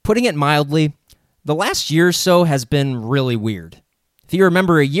Putting it mildly, the last year or so has been really weird. If you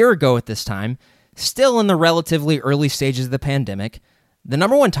remember a year ago at this time, still in the relatively early stages of the pandemic, the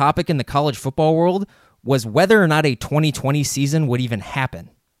number one topic in the college football world was whether or not a 2020 season would even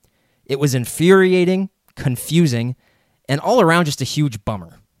happen. It was infuriating, confusing, and all around just a huge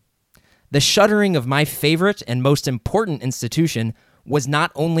bummer. The shuttering of my favorite and most important institution was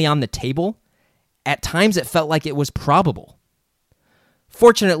not only on the table, at times it felt like it was probable.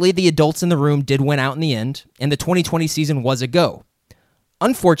 Fortunately, the adults in the room did win out in the end, and the 2020 season was a go.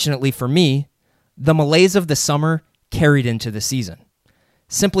 Unfortunately for me, the malaise of the summer carried into the season.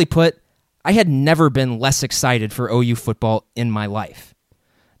 Simply put, I had never been less excited for OU football in my life.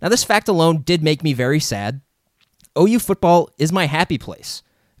 Now, this fact alone did make me very sad. OU football is my happy place.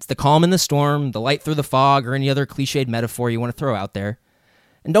 It's the calm in the storm, the light through the fog, or any other cliched metaphor you want to throw out there.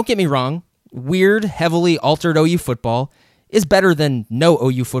 And don't get me wrong, weird, heavily altered OU football is better than no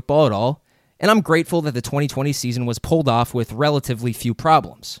OU football at all, and I'm grateful that the 2020 season was pulled off with relatively few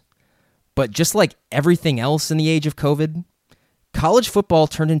problems. But just like everything else in the age of COVID, college football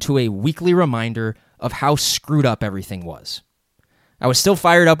turned into a weekly reminder of how screwed up everything was. I was still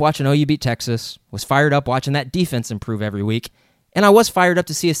fired up watching OU beat Texas, was fired up watching that defense improve every week, and I was fired up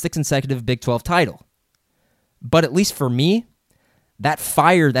to see a sixth consecutive Big 12 title. But at least for me, that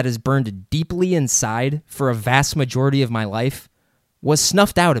fire that has burned deeply inside for a vast majority of my life was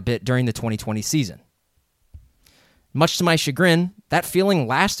snuffed out a bit during the 2020 season. Much to my chagrin, that feeling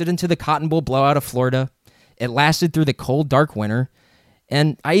lasted into the Cotton Bowl blowout of Florida. It lasted through the cold, dark winter,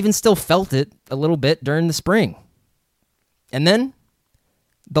 and I even still felt it a little bit during the spring. And then,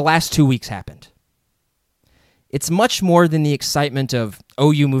 the last 2 weeks happened. It's much more than the excitement of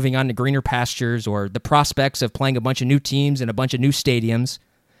OU moving on to greener pastures or the prospects of playing a bunch of new teams in a bunch of new stadiums.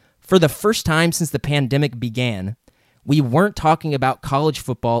 For the first time since the pandemic began, we weren't talking about college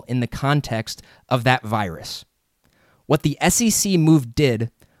football in the context of that virus. What the SEC move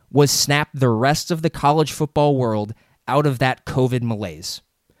did was snap the rest of the college football world out of that COVID malaise.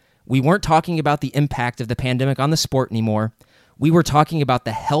 We weren't talking about the impact of the pandemic on the sport anymore. We were talking about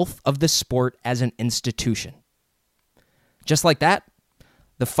the health of the sport as an institution. Just like that,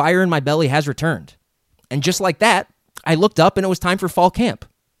 the fire in my belly has returned. And just like that, I looked up and it was time for fall camp.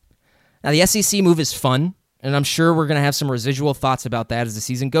 Now, the SEC move is fun, and I'm sure we're going to have some residual thoughts about that as the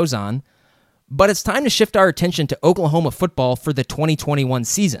season goes on. But it's time to shift our attention to Oklahoma football for the 2021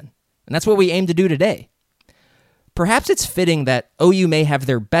 season. And that's what we aim to do today. Perhaps it's fitting that OU may have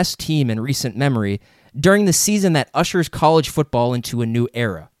their best team in recent memory during the season that ushers college football into a new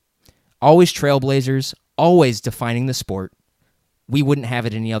era. Always trailblazers, always defining the sport. We wouldn't have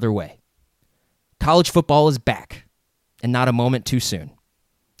it any other way. College football is back, and not a moment too soon.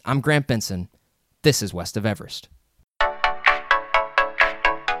 I'm Grant Benson. This is West of Everest.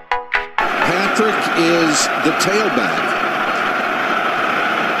 Patrick is the tailback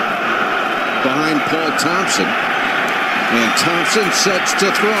behind Paul Thompson, and Thompson sets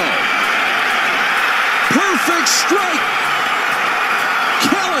to throw. Perfect strike.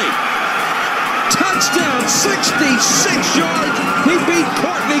 Kelly, touchdown, 66 yards. He beat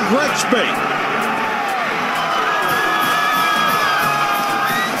Courtney Grexby.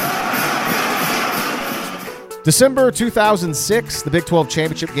 December 2006, the Big 12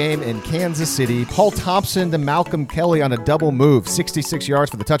 championship game in Kansas City. Paul Thompson to Malcolm Kelly on a double move, 66 yards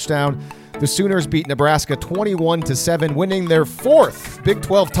for the touchdown. The Sooners beat Nebraska 21-7, winning their fourth Big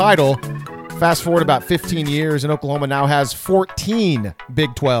 12 title. Fast forward about 15 years, and Oklahoma now has 14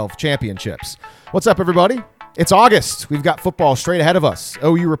 Big 12 championships. What's up, everybody? It's August. We've got football straight ahead of us.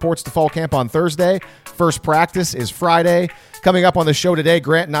 OU reports to fall camp on Thursday. First practice is Friday. Coming up on the show today,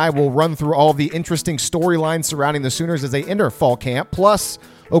 Grant and I will run through all the interesting storylines surrounding the Sooners as they enter fall camp. Plus,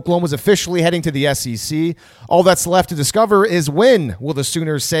 Oklahoma's officially heading to the SEC. All that's left to discover is when will the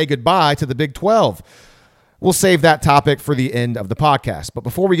Sooners say goodbye to the Big 12? We'll save that topic for the end of the podcast. But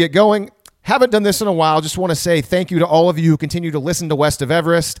before we get going, haven't done this in a while. Just want to say thank you to all of you who continue to listen to West of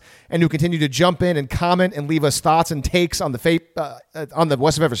Everest and who continue to jump in and comment and leave us thoughts and takes on the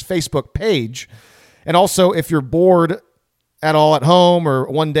West of Everest Facebook page. And also, if you're bored at all at home or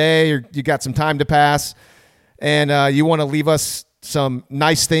one day or you got some time to pass and you want to leave us some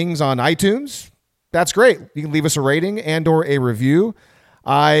nice things on iTunes, that's great. You can leave us a rating and or a review.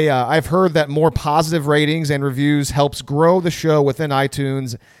 I've heard that more positive ratings and reviews helps grow the show within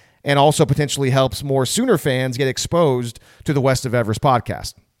iTunes and also potentially helps more Sooner fans get exposed to the West of Everest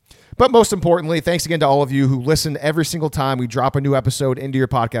podcast. But most importantly, thanks again to all of you who listen every single time we drop a new episode into your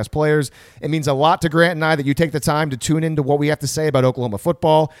podcast players. It means a lot to Grant and I that you take the time to tune into what we have to say about Oklahoma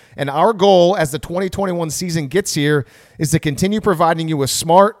football. And our goal as the 2021 season gets here is to continue providing you with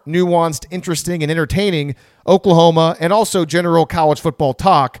smart, nuanced, interesting, and entertaining Oklahoma and also general college football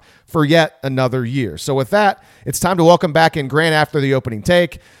talk for yet another year. So with that, it's time to welcome back in Grant after the opening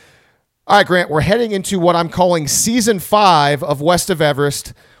take. All right, Grant, we're heading into what I'm calling Season 5 of West of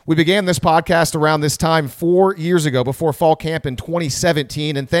Everest. We began this podcast around this time 4 years ago before fall camp in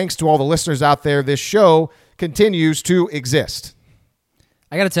 2017, and thanks to all the listeners out there, this show continues to exist.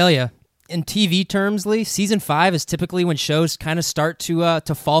 I got to tell you, in TV terms, Lee, Season 5 is typically when shows kind of start to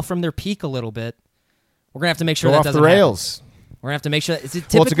fall from their peak a little bit. We're going to have to make sure Go that off doesn't the rails. happen. We're going to have to make sure that it's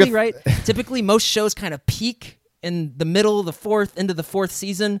typically, right? Typically, most shows kind of peak in the middle of the fourth, into the fourth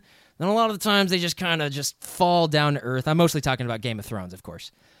season. And a lot of the times they just kind of just fall down to earth. I'm mostly talking about Game of Thrones, of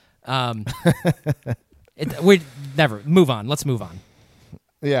course. We never move on. Let's move on.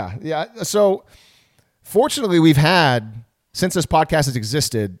 Yeah. So fortunately, we've had, since this podcast has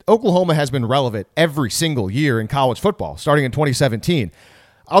existed, Oklahoma has been relevant every single year in college football, starting in 2017.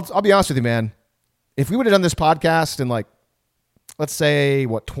 I'll be honest with you, man. If we would have done this podcast in let's say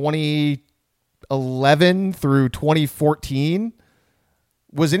 2011 through 2014,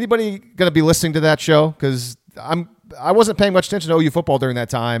 was anybody going to be listening to that show? Because I wasn't paying much attention to OU football during that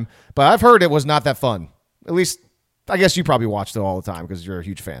time, but I've heard it was not that fun. At least, I guess you probably watched it all the time because you're a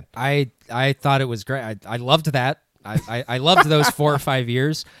huge fan. I thought it was great. I loved that. I loved those 4 or 5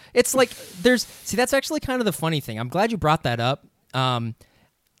 years. It's like that's actually kind of the funny thing. I'm glad you brought that up.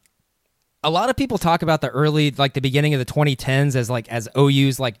 A lot of people talk about the early, the beginning of the 2010s as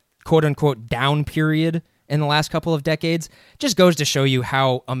OU's quote unquote down period in the last couple of decades. Just goes to show you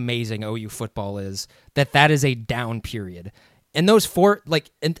how amazing OU football is, that is a down period. And those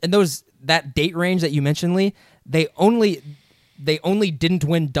that date range that you mentioned, Lee, they only didn't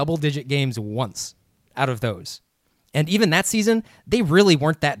win double-digit games once out of those. And even that season, they really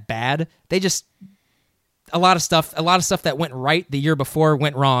weren't that bad. They just a lot of stuff that went right the year before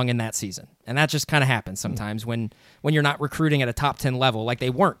went wrong in that season. And that just kind of happens sometimes when you're not recruiting at a top 10 level like they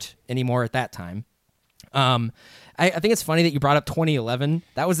weren't anymore at that time. I think it's funny that you brought up 2011.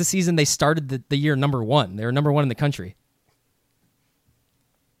 That was the season they started the year number 1. They were number 1 in the country.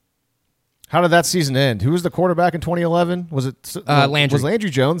 How did that season end? Who was the quarterback in 2011? Was it Landry? Was Landry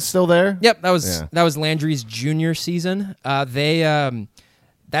Jones still there? Yep, that was Landry's junior season.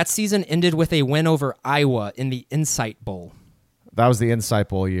 That season ended with a win over Iowa in the Insight Bowl. That was the Insight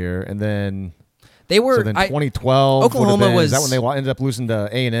Bowl year, and then 2012. Oklahoma was. Is that when they ended up losing to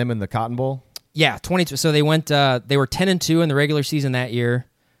A&M in the Cotton Bowl? Yeah, 22. So they went. They were 10-2 in the regular season that year.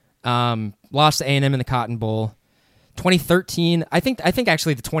 Lost to A&M in the Cotton Bowl. 2013. I think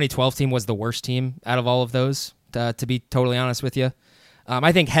actually the 2012 team was the worst team out of all of those. To be totally honest with you,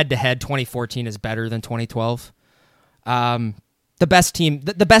 I think head to head 2014 is better than 2012. The best team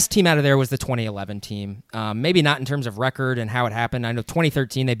out of there was the 2011 team. Maybe not in terms of record and how it happened. I know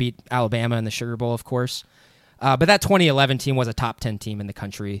 2013 they beat Alabama in the Sugar Bowl, of course. But that 2011 team was a top 10 team in the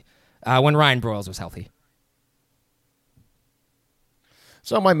country when Ryan Broyles was healthy.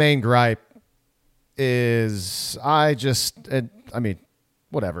 So my main gripe is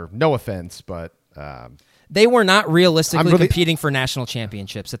whatever. No offense, but they were not realistically competing for national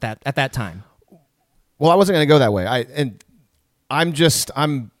championships at that time. Well, I wasn't going to go that way.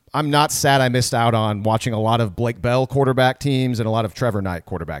 I'm not sad I missed out on watching a lot of Blake Bell quarterback teams and a lot of Trevor Knight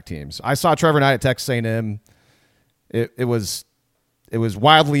quarterback teams. I saw Trevor Knight at Texas A&M. It was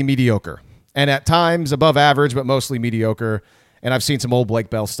wildly mediocre, and at times above average, but mostly mediocre. And I've seen some old Blake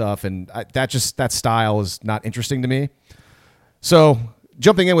Bell stuff, and that style is not interesting to me. So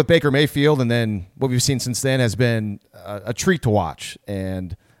jumping in with Baker Mayfield, and then what we've seen since then has been a treat to watch.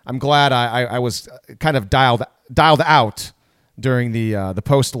 And I'm glad I was kind of dialed out during the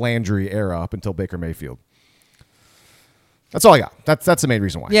post Landry era up until Baker Mayfield. That's all I got. That's the main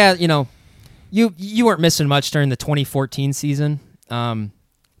reason why. Yeah, you weren't missing much during the 2014 season.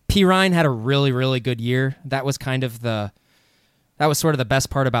 Pirine had a really, really good year. That was sort of the best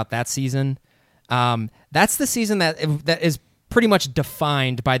part about that season. That's the season that is pretty much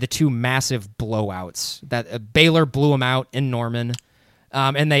defined by the two massive blowouts that Baylor blew them out in Norman.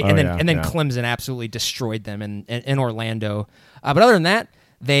 And then Clemson absolutely destroyed them in Orlando. But other than that,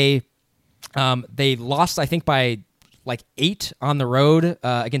 they lost, I think, by 8 on the road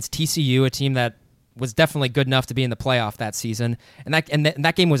against TCU, a team that was definitely good enough to be in the playoff that season. And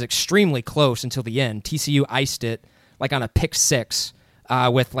that game was extremely close until the end. TCU iced it on a pick 6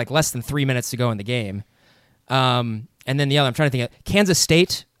 with less than 3 minutes to go in the game. And then the other, I'm trying to think of Kansas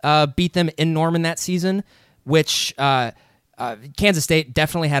State. beat them in Norman that season, which Kansas State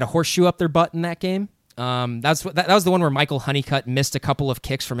definitely had a horseshoe up their butt in that game. That was the one where Michael Honeycutt missed a couple of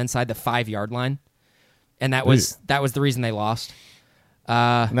kicks from inside the 5-yard line, and that was the reason they lost.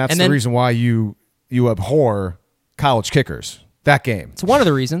 And that's the reason why you abhor college kickers. That game. It's one of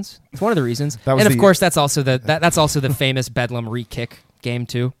the reasons. And of course, that's also the famous Bedlam re-kick game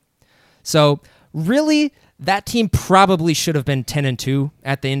too. So really, that team probably should have been 10-2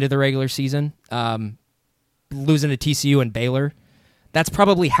 at the end of the regular season, losing to TCU and Baylor. That's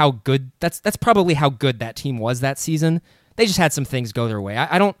probably how good that team was that season. They just had some things go their way.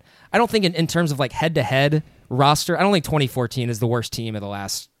 I don't think in terms of like head-to-head roster, I don't think 2014 is the worst team of the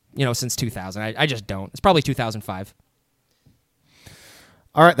last, since 2000. I just don't. It's probably 2005.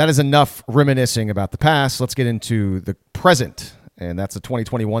 All right, that is enough reminiscing about the past. Let's get into the present, and that's the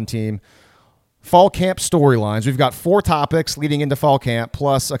 2021 team. Fall camp storylines. We've got 4 topics leading into fall camp,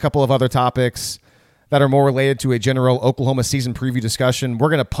 plus a couple of other topics that are more related to a general Oklahoma season preview discussion. We're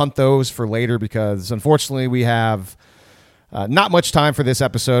going to punt those for later because, unfortunately, we have not much time for this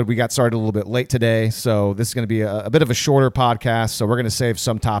episode. We got started a little bit late today, so this is going to be a bit of a shorter podcast, so we're going to save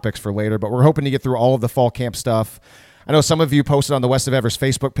some topics for later, but we're hoping to get through all of the fall camp stuff. I know some of you posted on the West of Evers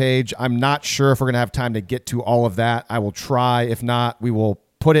Facebook page. I'm not sure if we're going to have time to get to all of that. I will try. If not, we will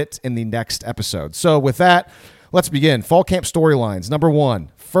put it in the next episode. So with that, let's begin. Fall camp storylines. Number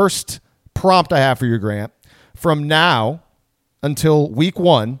 1, first prompt I have for you, Grant. From now until week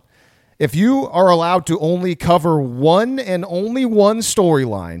 1, if you are allowed to only cover one and only one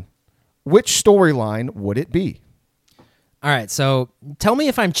storyline, which storyline would it be? All right, so tell me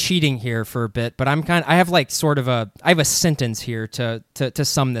if I'm cheating here for a bit, but I have a sentence here to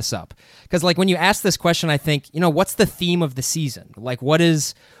sum this up. Because like when you ask this question, I think, what's the theme of the season? Like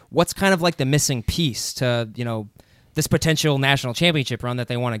what's kind of like the missing piece to, this potential national championship run that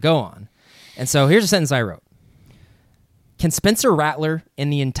they want to go on? And so here's a sentence I wrote. Can Spencer Rattler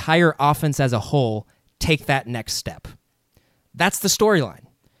and the entire offense as a whole take that next step? That's the storyline.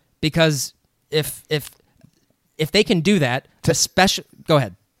 Because if they can do that, especially... Go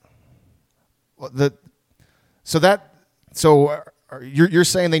ahead. So you're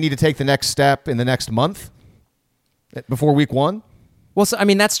saying they need to take the next step in the next month before week 1? Well, so, they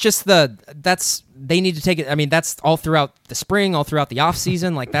need to take it. I mean, that's all throughout the spring, all throughout the off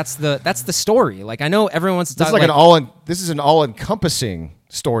season. Like that's the story. Like I know everyone's this is an all-encompassing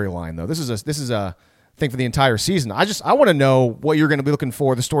storyline though. This is a thing for the entire season. I want to know what you're going to be looking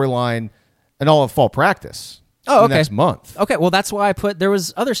for the storyline in all of fall practice. Oh, okay. Next month. Okay, well, that's why there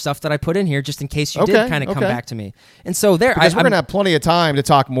was other stuff that I put in here just in case you did kind of come back to me. And so because we're going to have plenty of time to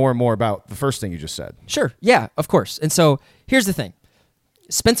talk more and more about the first thing you just said. Sure, yeah, of course. And so here's the thing.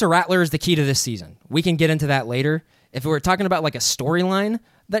 Spencer Rattler is the key to this season. We can get into that later. If we're talking about like a storyline,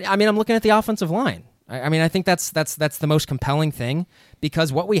 I'm looking at the offensive line. I think that's the most compelling thing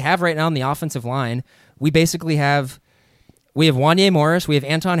because what we have right now in the offensive line, we have Wanya Morris, we have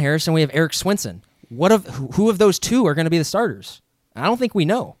Anton Harrison, we have Eric Swinson. Who of those two are going to be the starters? I don't think we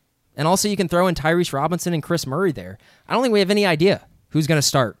know. And also you can throw in Tyrese Robinson and Chris Murray there. I don't think we have any idea who's going to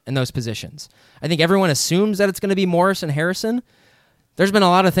start in those positions. I think everyone assumes that it's going to be Morris and Harrison. There's been a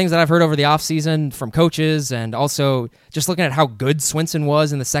lot of things that I've heard over the offseason from coaches and also just looking at how good Swinson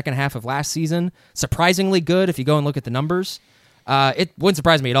was in the second half of last season. Surprisingly good if you go and look at the numbers. It wouldn't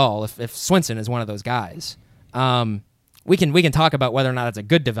surprise me at all if Swinson is one of those guys. We can talk about whether or not it's a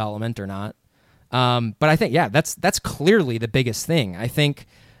good development or not. But I think, that's clearly the biggest thing. I think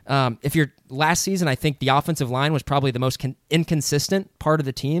if you're last season, I think the offensive line was probably the most inconsistent part of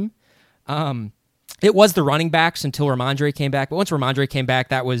the team. It was the running backs until Ramondre came back. But once Ramondre came back,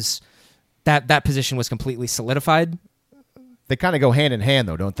 that position was completely solidified. They kind of go hand in hand,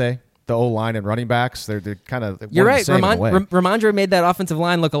 though, don't they? The O-line and running backs, they're kind of... You're right. Ramondre made that offensive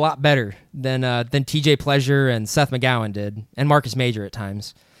line look a lot better than TJ Pleasure and Seth McGowan did, and Marcus Major at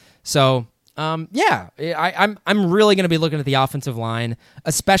times. So... I'm really going to be looking at the offensive line,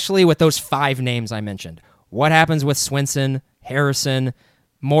 especially with those 5 names I mentioned. What happens with Swinson, Harrison,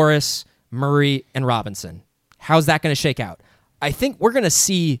 Morris, Murray, and Robinson? How's that going to shake out? I think we're going to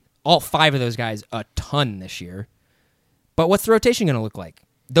see all 5 of those guys a ton this year. But what's the rotation going to look like?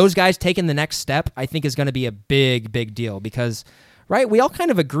 Those guys taking the next step, I think, is going to be a big, big deal because, right, we all kind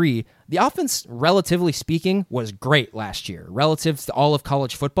of agree the offense, relatively speaking, was great last year relative to all of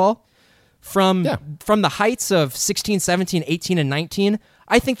college football. From the heights of 16, 17, 18, and 19,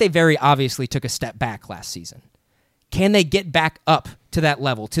 I think they very obviously took a step back last season. Can they get back up to that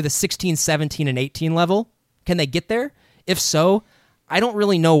level, to the 16, 17, and 18 level? Can they get there? If so, I don't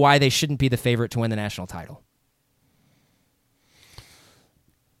really know why they shouldn't be the favorite to win the national title.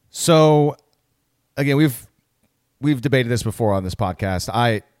 So, again, we've debated this before on this podcast.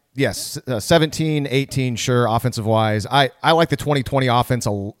 17, 18, sure, offensive-wise. I like the 2020 offense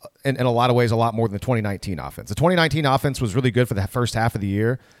in a lot of ways a lot more than the 2019 offense. The 2019 offense was really good for the first half of the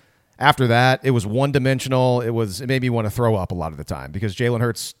year. After that, it was one-dimensional. It made me want to throw up a lot of the time because Jalen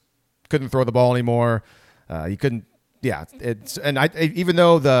Hurts couldn't throw the ball anymore. He couldn't. Yeah, even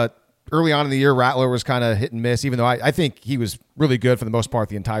though the early on in the year Rattler was kind of hit and miss, even though I think he was really good for the most part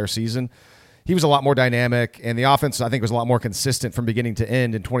the entire season. He was a lot more dynamic, and the offense, I think, was a lot more consistent from beginning to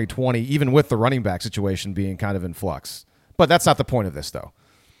end in 2020, even with the running back situation being kind of in flux. But that's not the point of this, though.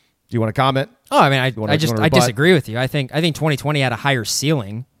 Do you want to comment? Oh, I mean, I disagree with you. I think 2020 had a higher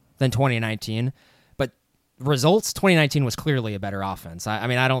ceiling than 2019, but results, 2019 was clearly a better offense. I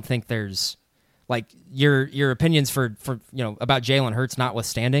mean, I don't think there's like your opinions for about Jalen Hurts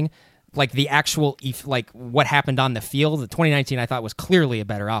notwithstanding. Like the actual, like what happened on the field, the 2019 I thought was clearly a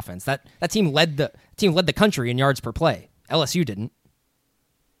better offense. That team led the country in yards per play. LSU didn't.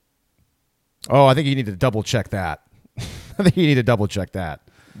 Oh, I think you need to double check that. You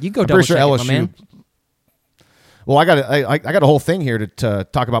can go double check it, my man. Well, I got a whole thing here to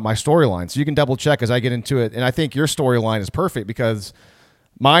talk about my storyline, so you can double check as I get into it. And I think your storyline is perfect because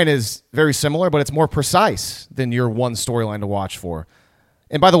mine is very similar, but it's more precise than your one storyline to watch for.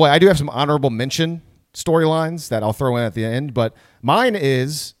 And by the way, I do have some honorable mention storylines that I'll throw in at the end, but mine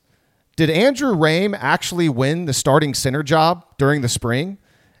is, did Andrew Raym actually win the starting center job during the spring?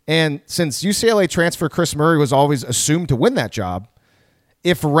 And since UCLA transfer Chris Murray was always assumed to win that job,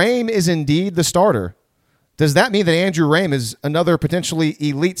 if Raym is indeed the starter, does that mean that Andrew Raym is another potentially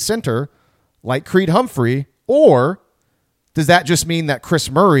elite center like Creed Humphrey, or does that just mean that Chris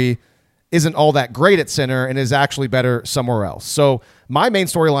Murray isn't all that great at center and is actually better somewhere else? So my main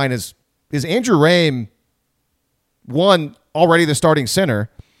storyline is Andrew Raym already the starting center?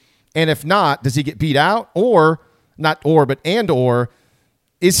 And if not, does he get beat out? Or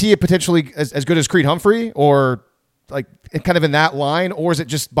is he potentially as good as Creed Humphrey, or like kind of in that line? Or is it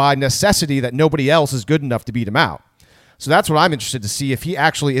just by necessity that nobody else is good enough to beat him out? So that's what I'm interested to see, if he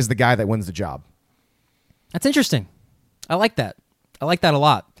actually is the guy that wins the job. That's interesting. I like that. I like that a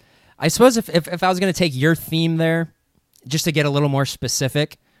lot. I suppose if I was going to take your theme there, just to get a little more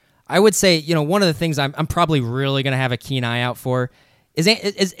specific, I would say, one of the things I'm probably really going to have a keen eye out for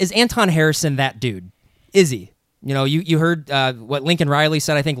is Anton Harrison that dude? Is he? You heard what Lincoln Riley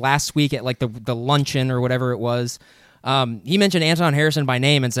said, I think, last week at like the luncheon or whatever it was. He mentioned Anton Harrison by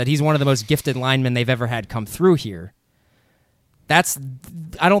name and said he's one of the most gifted linemen they've ever had come through here. I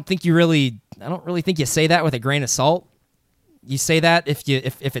don't really think you say that with a grain of salt. You say that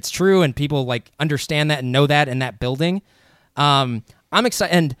if it's true and people like understand that and know that in that building. I'm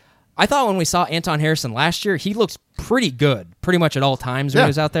excited, and I thought when we saw Anton Harrison last year, he looks pretty good, pretty much at all times when he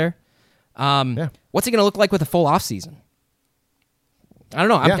was out there. What's he going to look like with a full offseason? I don't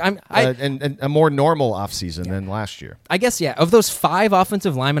know. And a more normal offseason than last year. I guess, yeah. Of those 5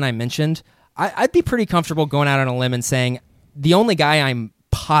 offensive linemen I mentioned, I'd be pretty comfortable going out on a limb and saying the only guy I'm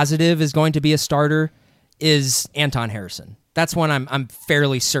positive is going to be a starter is Anton Harrison. That's when I'm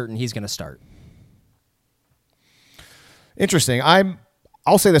fairly certain he's going to start. Interesting.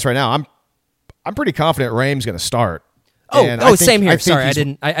 I'll say this right now. I'm pretty confident Raym's going to start. Same here. Sorry,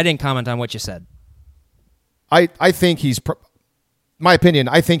 I didn't comment on what you said. I think my opinion,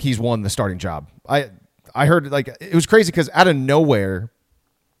 I think he's won the starting job. I heard, like, it was crazy because out of nowhere,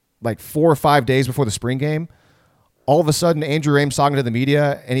 like 4 or 5 days before the spring game, all of a sudden Andrew Raym's talking to the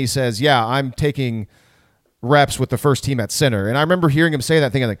media and he says, "Yeah, I'm taking reps with the first team at center." And I remember hearing him say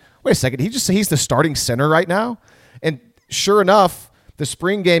that, thinking like, wait a second, he just said he's the starting center right now? And sure enough, the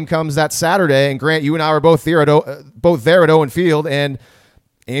spring game comes that Saturday, and Grant, you and I were both there at Owen Field, and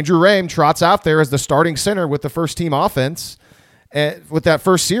Andrew Raym trots out there as the starting center with the first team offense with that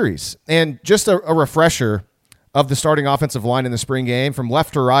first series. And just a refresher of the starting offensive line in the spring game, from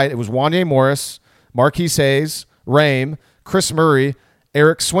left to right, it was Wanye Morris, Marquise Hayes, Raym, Chris Murray,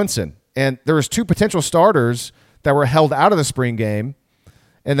 Eric Swinson. And there was 2 potential starters that were held out of the spring game,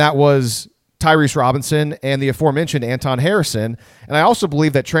 and that was Tyrese Robinson and the aforementioned Anton Harrison. And I also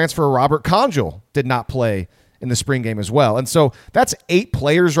believe that transfer Robert Conjul did not play in the spring game as well. And so that's 8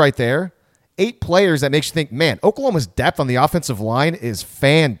 players right there. 8 players that makes you think, man, Oklahoma's depth on the offensive line is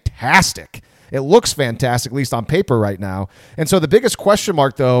fantastic. It looks fantastic, at least on paper right now. And so the biggest question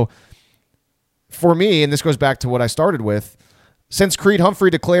mark, though, for me, and this goes back to what I started with, since Creed Humphrey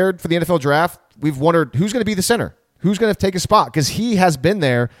declared for the NFL draft, we've wondered who's going to be the center. Who's going to take a spot? Because he has been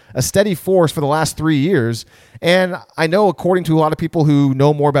there, a steady force for the last 3 years. And I know, according to a lot of people who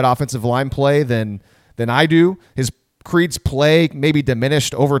know more about offensive line play than I do, his Creed's play maybe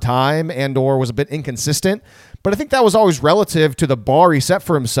diminished over time and or was a bit inconsistent, but I think that was always relative to the bar he set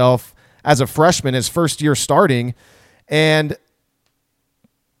for himself as a freshman, his first year starting, and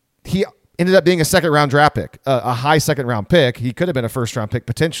he ended up being a second-round draft pick, a high second-round pick. He could have been a first-round pick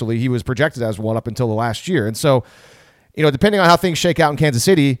potentially. He was projected as one up until the last year, and so, depending on how things shake out in Kansas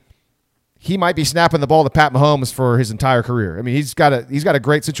City, he might be snapping the ball to Pat Mahomes for his entire career. I mean, he's got a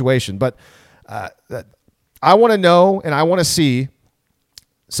great situation, but I want to know and I want to see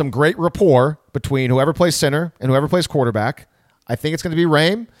some great rapport between whoever plays center and whoever plays quarterback. I think it's going to be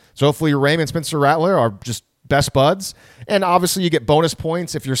Rame. So hopefully Rame and Spencer Rattler are just best buds. And obviously you get bonus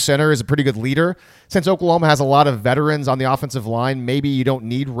points if your center is a pretty good leader. Since Oklahoma has a lot of veterans on the offensive line, maybe you don't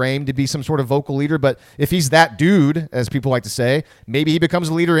need Rame to be some sort of vocal leader. But if he's that dude, as people like to say, maybe he becomes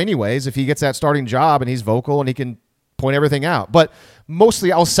a leader anyways if he gets that starting job and he's vocal and he can point everything out. But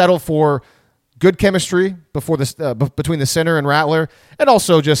mostly I'll settle for good chemistry between the center and Rattler, and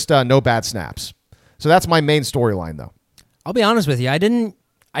also just no bad snaps. So that's my main storyline, though. I'll be honest with you. I didn't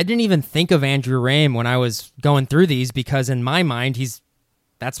even think of Andrew Rame when I was going through these because in my mind,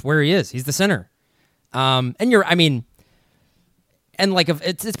 that's where he is. He's the center. It's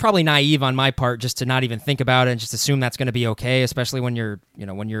probably naive on my part just to not even think about it and just assume that's going to be okay, especially when you're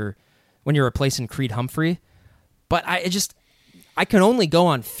replacing Creed Humphrey. But I can only go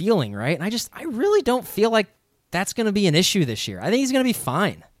on feeling, right? And I really don't feel like that's going to be an issue this year. I think he's going to be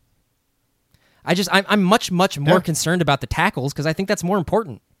fine. I'm much more concerned about the tackles because I think that's more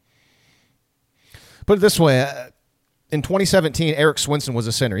important. Put it this way. In 2017, Eric Swinson was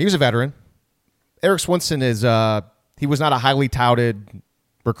a center. He was a veteran. Eric Swinson he was not a highly touted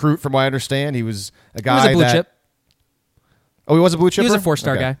recruit from what I understand. He was a guy he was a blue chip. Oh, he was a blue chipper? He was a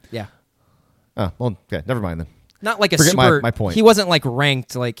 4-star guy, yeah. Oh, well, okay, never mind then. Not like a Forget super. My point. He wasn't like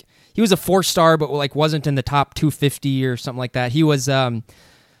ranked. Like he was a 4-star, but like wasn't in the top 250 or something like that. He was.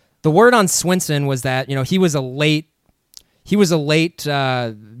 The word on Swinson was that he was a late.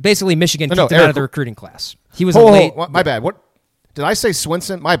 Basically, Michigan kicked him out of the recruiting class. He was a late. My bad. What did I say?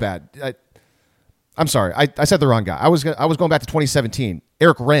 Swinson. My bad. I'm sorry. I said the wrong guy. I was going back to 2017.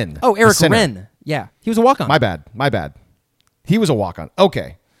 Eric Wren. Oh, Eric Wren. Yeah, he was a walk-on. My bad. He was a walk-on.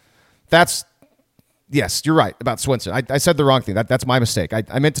 Okay, yes, you're right about Swinson. I said the wrong thing. That's my mistake.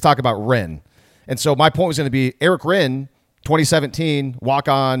 I meant to talk about Wren. And so my point was going to be Eric Wren, 2017,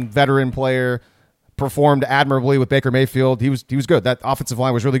 walk-on, veteran player, performed admirably with Baker Mayfield. He was good. That offensive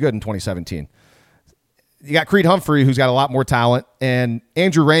line was really good in 2017. You got Creed Humphrey, who's got a lot more talent, and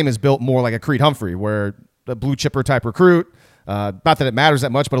Andrew Rame is built more like a Creed Humphrey, where a blue chipper type recruit. Not that it matters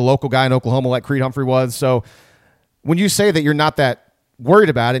that much, but a local guy in Oklahoma like Creed Humphrey was. So when you say that you're not that worried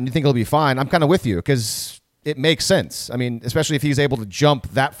about it and you think he'll be fine, I'm kind of with you because it makes sense. I mean, especially if he's able to jump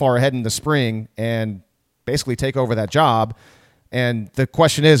that far ahead in the spring and basically take over that job. And the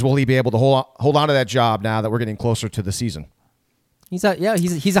question is, will he be able to hold on to that job now that we're getting closer to the season? He's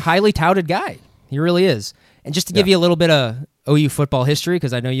a highly touted guy. He really is. And just to give you a little bit of OU football history,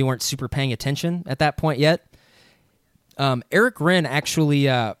 because I know you weren't super paying attention at that point yet, Eric Wren actually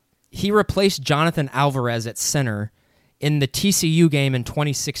he replaced Jonathan Alvarez at center in the TCU game in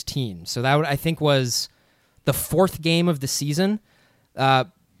 2016. So that I think was the fourth game of the season.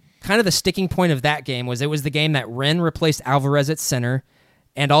 Kind of the sticking point of that game was it was the game that Wren replaced Alvarez at center,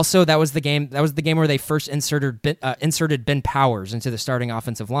 and also that was the game where they first inserted Ben Powers into the starting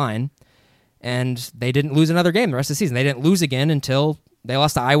offensive line, and they didn't lose another game the rest of the season. They didn't lose again until they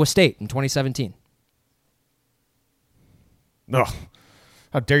lost to Iowa State in 2017. Oh,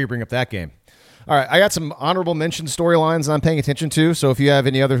 how dare you bring up that game? All right, I got some honorable mention storylines I'm paying attention to. So if you have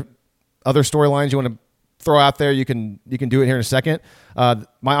any other storylines you want to throw out there, you can do it here in a second.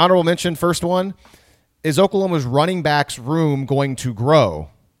 My honorable mention, first one, is Oklahoma's running backs room going to grow?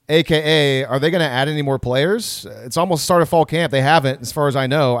 AKA, are they going to add any more players? It's almost start of fall camp. They haven't, as far as I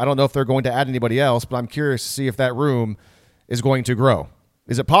know. I don't know if they're going to add anybody else, but I'm curious to see if that room is going to grow.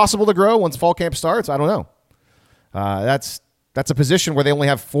 Is it possible to grow once fall camp starts? I don't know. That's a position where they only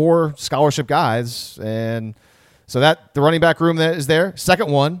have 4 scholarship guys, and so that the running back room that is there.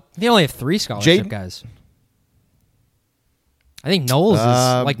 Second one, they only have 3 scholarship guys. I think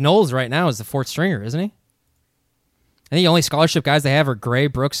Knowles right now is the 4th stringer, isn't he? I think the only scholarship guys they have are Gray,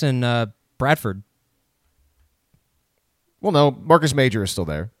 Brooks, and Bradford. Well, no, Marcus Major is still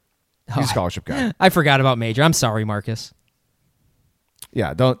there. He's a scholarship guy. I forgot about Major. I'm sorry, Marcus.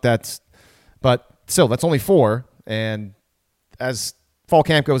 Yeah, but still, that's only 4, and as fall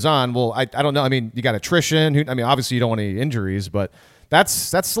camp goes on, well, I don't know. I mean, you got attrition. Obviously you don't want any injuries, but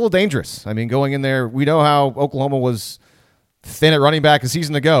that's a little dangerous. I mean, going in there, we know how Oklahoma was thin at running back a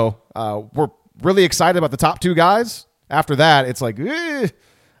season ago. We're really excited about the top 2 guys, after that, it's like, I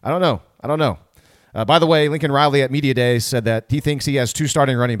don't know. By the way, Lincoln Riley at Media Day said that he thinks he has 2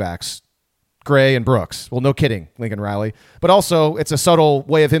 starting running backs, Gray and Brooks. Well, no kidding, Lincoln Riley. But also, it's a subtle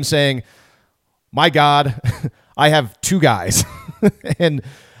way of him saying, my God, I have 2 guys, and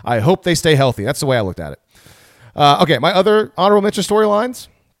I hope they stay healthy. That's the way I looked at it. Okay, my other honorable mention storylines,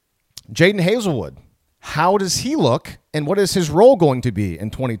 Jaden Hazelwood. How does he look, and what is his role going to be in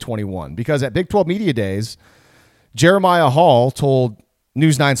 2021? Because at Big 12 Media Days, Jeremiah Hall told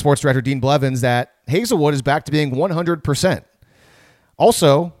News 9 sports director Dean Blevins that Hazelwood is back to being 100%.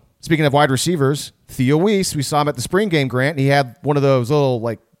 Also, speaking of wide receivers, Theo Weiss, we saw him at the spring game, Grant. He had one of those little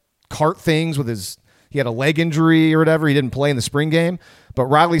like cart things with he had a leg injury or whatever. He didn't play in the spring game. But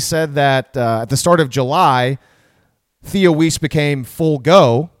Riley said that at the start of July, Theo Weiss became full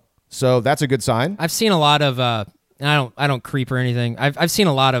go. So that's a good sign. I've seen a lot of, and I don't creep or anything. I've seen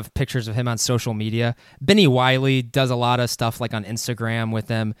a lot of pictures of him on social media. Benny Wiley does a lot of stuff like on Instagram with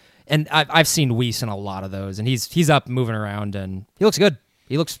them, and I've seen Weiss in a lot of those, and he's up moving around, and he looks good.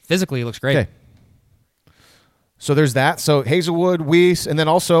 He looks great. Okay. So there's that. So Hazelwood, Weiss, and then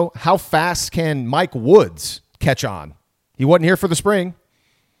also how fast can Mike Woods catch on? He wasn't here for the spring.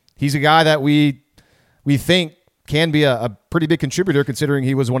 He's a guy that we think can be a pretty big contributor considering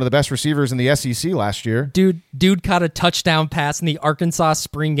he was one of the best receivers in the SEC last year. Dude caught a touchdown pass in the Arkansas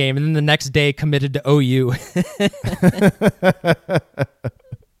spring game and then the next day committed to OU.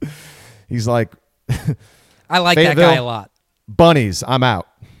 He's like, I like that guy a lot. Bunnies, I'm out.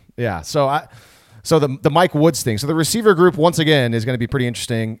 Yeah. So the Mike Woods thing. So the receiver group once again is going to be pretty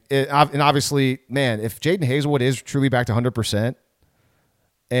interesting. And obviously, man, if Jaden Hazelwood is truly back to 100%,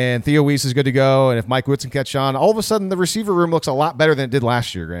 and Theo Weiss is good to go, and if Mike Woods can catch on, all of a sudden the receiver room looks a lot better than it did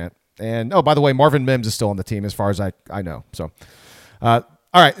last year, Grant. And, oh, by the way, Marvin Mims is still on the team as far as I know. So, all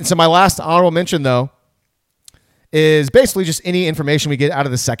right. And so my last honorable mention, though, is basically just any information we get out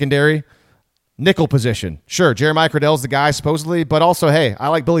of the secondary. Nickel position. Sure, Jeremiah Cradell's the guy, supposedly, but also, hey, I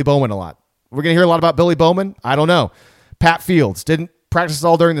like Billy Bowman a lot. We're going to hear a lot about Billy Bowman? I don't know. Pat Fields didn't practice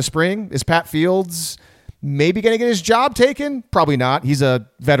all during the spring. Is Pat Fields maybe going to get his job taken? Probably not. He's a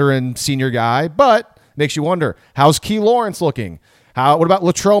veteran senior guy, but makes you wonder, how's Key Lawrence looking? What about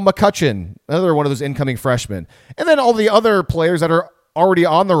Latrell McCutcheon, another one of those incoming freshmen? And then all the other players that are already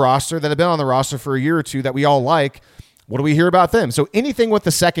on the roster, that have been on the roster for a year or two that we all like. What do we hear about them? So anything with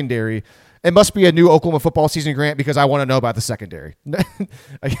the secondary, it must be a new Oklahoma football season, Grant, because I want to know about the secondary.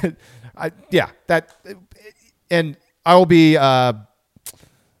 And I will be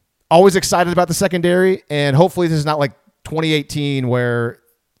always excited about the secondary, and hopefully this is not like 2018 where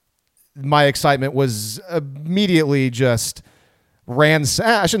my excitement was immediately just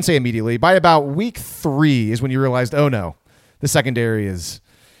I shouldn't say immediately. By about week 3 is when you realized, oh no, the secondary is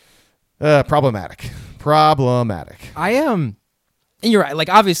problematic. I am. And you're right. Like,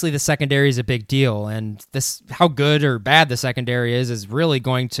 obviously, the secondary is a big deal, and how good or bad the secondary is really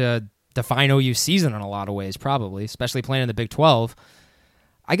going to define OU season in a lot of ways, probably, especially playing in the Big 12.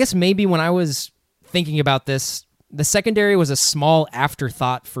 I guess maybe when I was thinking about this, the secondary was a small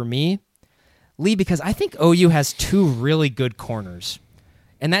afterthought for me, Lee, because I think OU has 2 really good corners,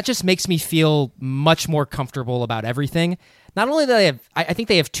 and that just makes me feel much more comfortable about everything. Not only that I think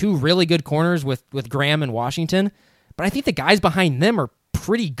they have 2 really good corners with Graham and Washington, but I think the guys behind them are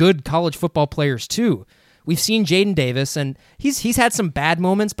pretty good college football players too. We've seen Jaden Davis, and he's had some bad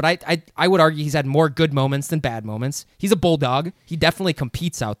moments, but I would argue he's had more good moments than bad moments. He's a bulldog. He definitely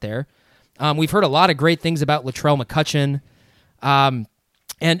competes out there. We've heard a lot of great things about Latrell McCutcheon,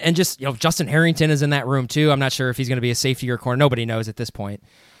 and just Justin Harrington is in that room too. I'm not sure if he's going to be a safety or corner. Nobody knows at this point.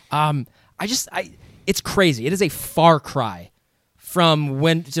 It's crazy. It is a far cry from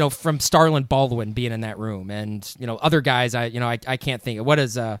from Starlin Baldwin being in that room, and other guys. I can't think of what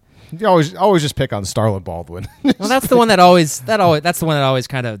is. You always just pick on Starlin Baldwin. Well, that's the one that always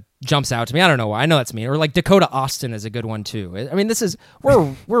kind of jumps out to me. I don't know why. I know that's me. Or like Dakota Austin is a good one too. I mean,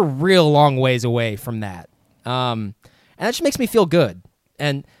 we're real long ways away from that, and that just makes me feel good.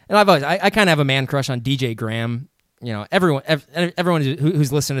 And I kind of have a man crush on DJ Graham. Everyone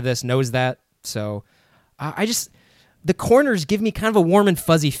who's listened to this knows that. So the corners give me kind of a warm and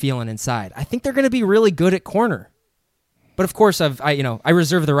fuzzy feeling inside. I think they're going to be really good at corner. But of course, I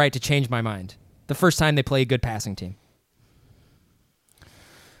reserve the right to change my mind the first time they play a good passing team.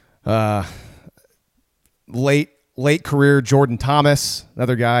 Late career Jordan Thomas,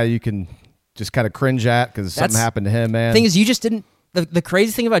 another guy you can just kind of cringe at because something happened to him, man. The thing is, you just didn't. The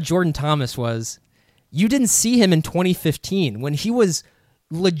crazy thing about Jordan Thomas was you didn't see him in 2015 when he was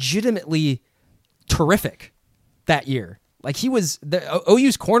legitimately terrific that year. Like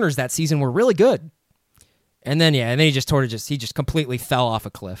OU's corners that season were really good. And then he just completely fell off a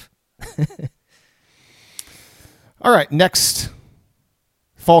cliff. All right, next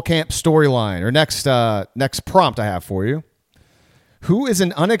fall camp storyline, or next prompt I have for you. Who is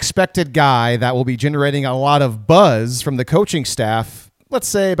an unexpected guy that will be generating a lot of buzz from the coaching staff, let's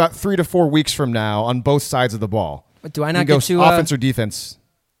say about 3 to 4 weeks from now, on both sides of the ball? But do I not get to offense or defense?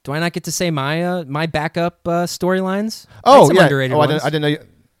 Do I not get to say my backup storylines? Oh, yeah. Underrated ones. I didn't know.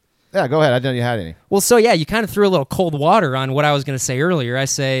 Yeah, go ahead. I didn't know you had any. Well, so yeah, you kind of threw a little cold water on what I was going to say earlier. I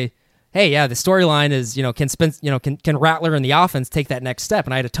say, hey, yeah, the storyline is, can Rattler and the offense take that next step?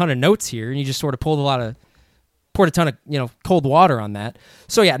 And I had a ton of notes here, and you just sort of poured a ton of cold water on that.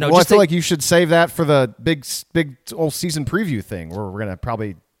 So yeah, no. Well, I feel like you should save that for the big old season preview thing, where we're going to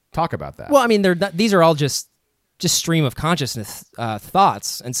probably talk about that. Well, I mean, these are all just stream of consciousness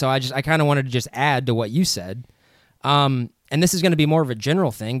thoughts, and so I kind of wanted to just add to what you said. And this is going to be more of a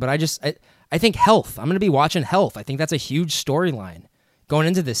general thing, but I think health. I'm going to be watching health. I think that's a huge storyline going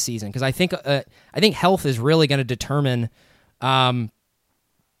into this season, because I think health is really going to determine.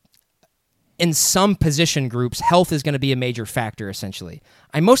 In some position groups, health is going to be a major factor, essentially.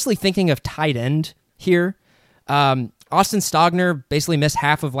 I'm mostly thinking of tight end here. Austin Stogner basically missed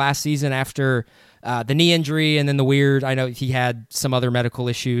half of last season after the knee injury and then the weird. I know he had some other medical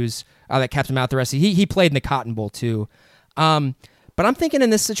issues that kept him out the rest of the season. He played in the Cotton Bowl, too. But I'm thinking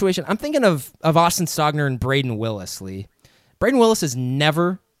in this situation, I'm thinking of Austin Stogner and Braden Willis, Lee. Braden Willis has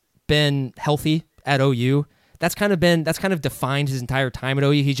never been healthy at OU. That's kind of defined his entire time at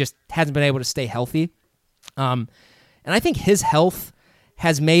OU. He just hasn't been able to stay healthy. And I think his health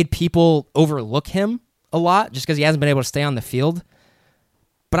has made people overlook him a lot just because he hasn't been able to stay on the field.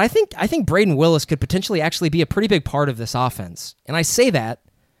 But I think Braden Willis could potentially actually be a pretty big part of this offense. And I say that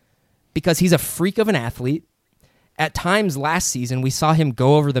because he's a freak of an athlete. At times last season, we saw him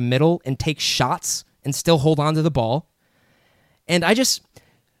go over the middle and take shots and still hold on to the ball. And I just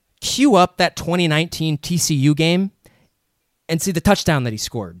cue up that 2019 TCU game and see the touchdown that he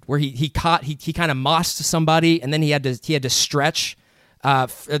scored, where he kind of mossed somebody and then he had to stretch.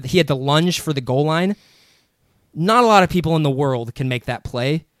 He had to lunge for the goal line. Not a lot of people in the world can make that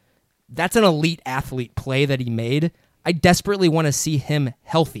play. That's an elite athlete play that he made. I desperately want to see him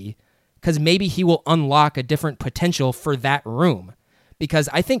healthy, because maybe he will unlock a different potential for that room. Because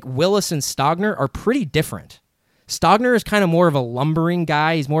I think Willis and Stogner are pretty different. Stogner is kind of more of a lumbering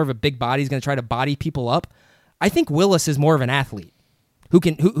guy. He's more of a big body. He's going to try to body people up. I think Willis is more of an athlete who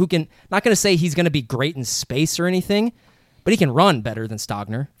can not going to say he's going to be great in space or anything, but he can run better than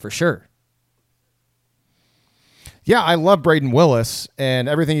Stogner for sure. Yeah, I love Braden Willis, and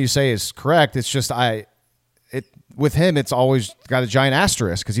everything you say is correct. It's just with him, it's always got a giant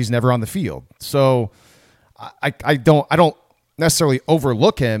asterisk because he's never on the field. So I don't necessarily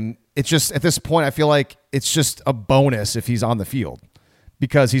overlook him. It's just at this point, I feel like it's just a bonus if he's on the field,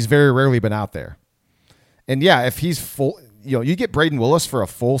 because he's very rarely been out there. And yeah, if he's full, you get Braden Willis for a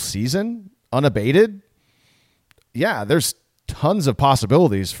full season unabated. Yeah, there's tons of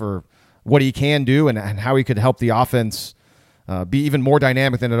possibilities for what he can do and how he could help the offense be even more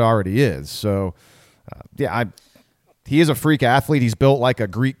dynamic than it already is. So he is a freak athlete. He's built like a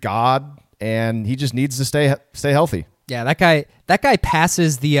Greek god, and he just needs to stay healthy. Yeah, that guy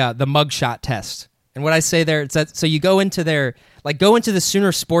passes the mugshot test. And what I say there, it's that, so you go into the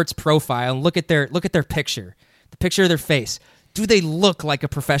Sooner Sports profile and look at their picture, the picture of their face. Do they look like a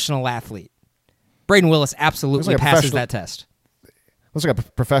professional athlete? Braden Willis absolutely passes that test. Looks like a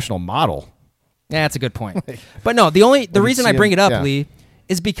professional model. Yeah, that's a good point. But no, the reason I bring it up, Lee,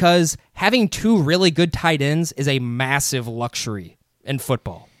 is because having two really good tight ends is a massive luxury in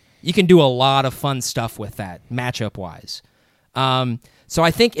football. You can do a lot of fun stuff with that, matchup-wise. So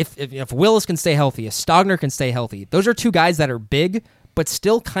I think if Willis can stay healthy, if Stogner can stay healthy, those are two guys that are big, but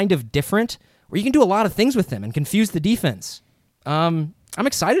still kind of different, where you can do a lot of things with them and confuse the defense. I'm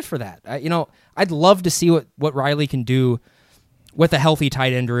excited for that. I'd love to see what Riley can do with a healthy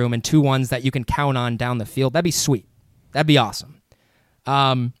tight end room and two ones that you can count on down the field. That'd be sweet. That'd be awesome.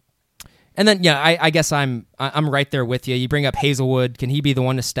 And then, I guess I'm right there with you. You bring up Hazelwood. Can he be the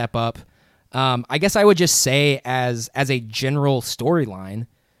one to step up? I guess I would just say as a general storyline,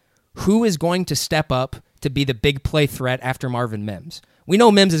 who is going to step up to be the big play threat after Marvin Mims? We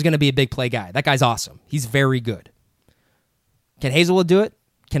know Mims is going to be a big play guy. That guy's awesome. He's very good. Can Hazelwood do it?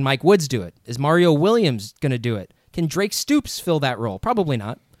 Can Mike Woods do it? Is Mario Williams going to do it? Can Drake Stoops fill that role? Probably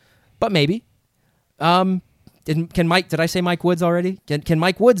not, but maybe. Did I say Mike Woods already? Can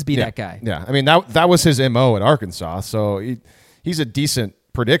Mike Woods be that guy? Yeah, I mean that was his MO at Arkansas, so he's a decent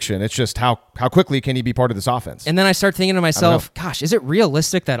prediction. It's just how quickly can he be part of this offense? And then I start thinking to myself, gosh, is it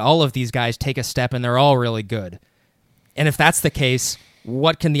realistic that all of these guys take a step and they're all really good? And if that's the case,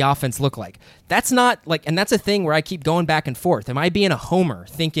 what can the offense look like? That's not like, and that's a thing where I keep going back and forth. Am I being a homer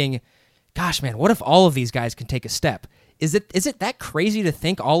thinking, gosh, man, what if all of these guys can take a step? Is it that crazy to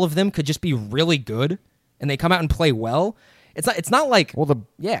think all of them could just be really good and they come out and play well? It's not like, Well,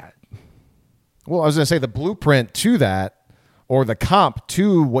 yeah. Well, I was going to say the blueprint to that, or the comp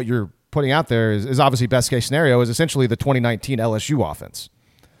to what you're putting out there, is obviously best case scenario is essentially the 2019 LSU offense.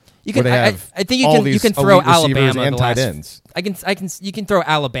 You can, where they I have think all you these can throw elite receivers Alabama and the tight last, ends. you can throw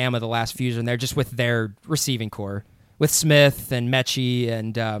Alabama the last few years in there just with their receiving core with Smith and Mechie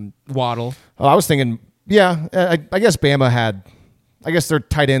and Waddle. Oh, I was thinking, yeah, I guess Bama had, I guess their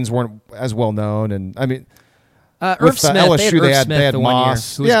tight ends weren't as well known, and I mean, Irv Smith, LSU they had they had the 1 year,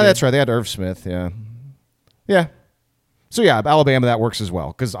 Moss. who was Yeah, good. that's right. They had Irv Smith. Yeah. So yeah, Alabama, that works as well,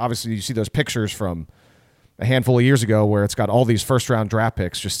 because obviously you see those pictures from a handful of years ago where it's got all these first round draft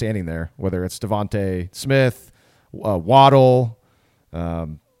picks just standing there, whether it's Devontae Smith, Waddle,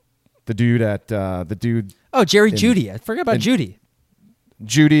 the dude. Oh, Jerry Jeudy. I forgot about Jeudy.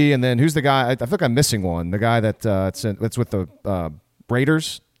 Judy, and then who's the guy? I think I'm missing one. The guy that it's with the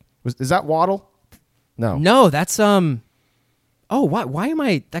Raiders. Is that Waddle? No, that's Oh, why am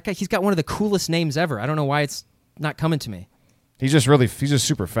I that guy? He's got one of the coolest names ever. I don't know why it's not coming to me. He's just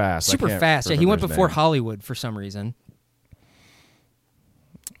super fast. Super fast. Yeah, he went before Hollywood for some reason.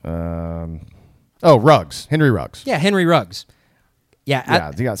 Ruggs, Henry Ruggs. Yeah, Henry Ruggs.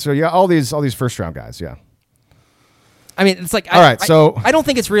 Yeah. Yeah. So yeah, all these first round guys. Yeah. I mean, it's like all right. So I don't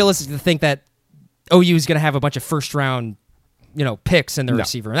think it's realistic to think that OU is going to have a bunch of first round, picks in the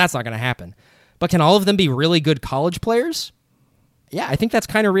receiver, and that's not going to happen. But can all of them be really good college players? Yeah, I think that's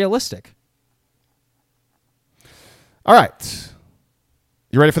kind of realistic. All right.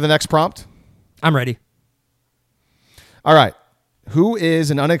 You ready for the next prompt? I'm ready. All right. Who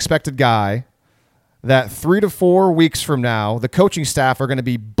is an unexpected guy that 3 to 4 weeks from now, the coaching staff are going to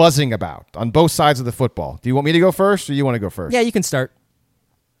be buzzing about on both sides of the football? Do you want me to go first, or you want to go first? Yeah, you can start.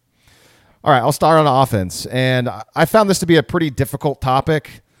 All right, I'll start on offense. And I found this to be a pretty difficult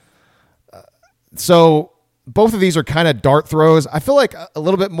topic. So both of these are kind of dart throws. I feel like a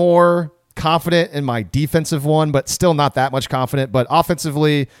little bit more confident in my defensive one, but still not that much confident. But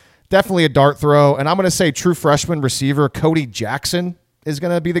offensively, definitely a dart throw. And I'm going to say true freshman receiver Cody Jackson is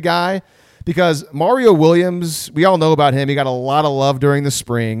going to be the guy, because Mario Williams, we all know about him. He got a lot of love during the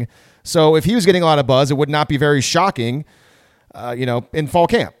spring. So if he was getting a lot of buzz, it would not be very shocking, in fall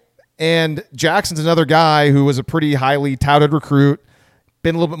camp. And Jackson's another guy who was a pretty highly touted recruit,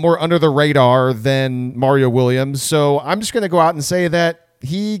 been a little bit more under the radar than Mario Williams. So I'm just going to go out and say that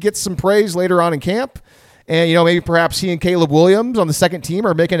he gets some praise later on in camp. And, maybe perhaps he and Caleb Williams on the second team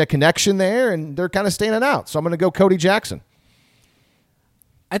are making a connection there, and they're kind of standing out. So I'm going to go Cody Jackson.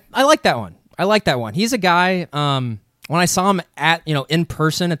 I like that one. He's a guy, when I saw him in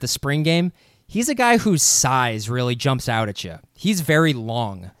person at the spring game, he's a guy whose size really jumps out at you. He's very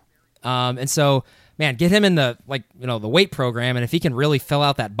long. And so, man, get him in the weight program, and if he can really fill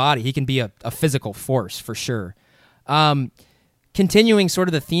out that body, he can be a physical force for sure. Continuing sort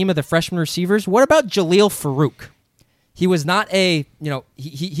of the theme of the freshman receivers, what about Jaleel Farouk? He was not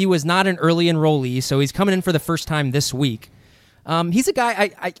he was not an early enrollee, so he's coming in for the first time this week. He's a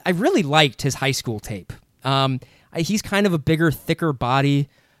guy I really liked his high school tape. He's kind of a bigger, thicker body.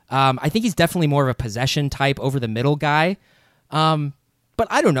 I think he's definitely more of a possession type over the middle guy. But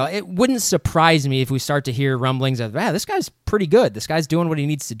I don't know. It wouldn't surprise me if we start to hear rumblings of, this guy's pretty good. This guy's doing what he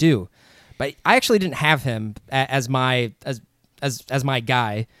needs to do. But I actually didn't have him as my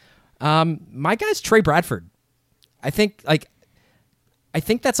guy. My guy's Trey Bradford. I think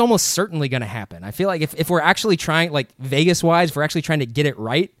that's almost certainly going to happen. I feel like if we're actually trying, like Vegas wise, if we're actually trying to get it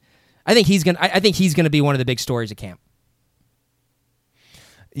right, I think he's gonna be one of the big stories of camp.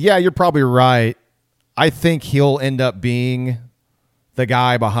 Yeah, you're probably right. I think he'll end up being the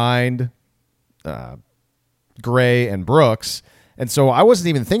guy behind Gray and Brooks. And so I wasn't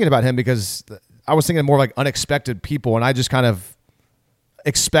even thinking about him, because I was thinking more like unexpected people, and I just kind of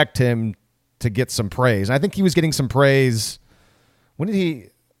expect him to get some praise. And I think he was getting some praise. When did he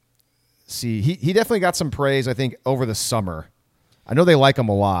see? He definitely got some praise, I think, over the summer. I know they like him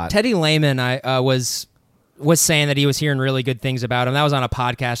a lot. Teddy Lehman was saying that he was hearing really good things about him. That was on a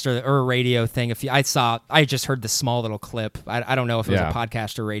podcast or a radio thing. I just heard this small little clip. I don't know if it was a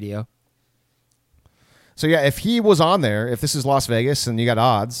podcast or radio. So yeah, if he was on there, if this is Las Vegas and you got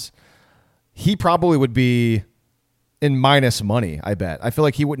odds, he probably would be in minus money, I bet. I feel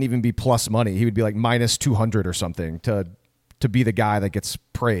like he wouldn't even be plus money. He would be like minus 200 or something to to be the guy that gets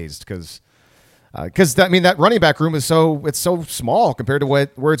praised because that running back room is so small compared to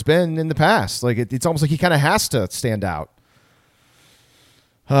where it's been in the past. Like it's almost like he kind of has to stand out.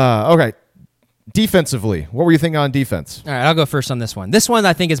 Okay. Defensively, what were you thinking on defense? All right, I'll go first on this one. This one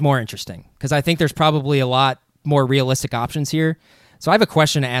I think is more interesting because I think there's probably a lot more realistic options here. So I have a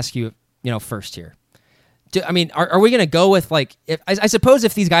question to ask you, first here. Are we going to go with I suppose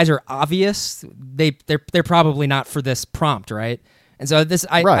if these guys are obvious, they're probably not for this prompt, right? And so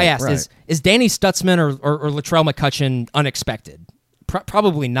I asked, is Danny Stutzman or Latrell McCutcheon unexpected?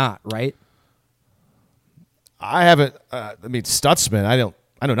 Probably not, right? I haven't. Stutzman, I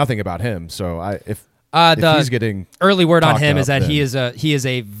know nothing about him, so if he's getting early word on him is that then he is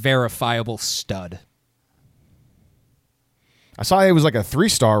a verifiable stud. I saw he was like a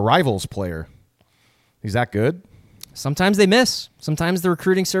 3-star Rivals player. He's that good? Sometimes they miss. Sometimes the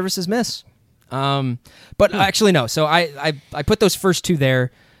recruiting services miss. But actually no. So I put those first two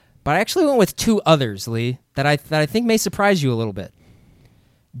there, but I actually went with two others, Lee, that I think may surprise you a little bit.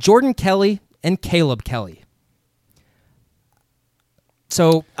 Jordan Kelly and Caleb Kelly.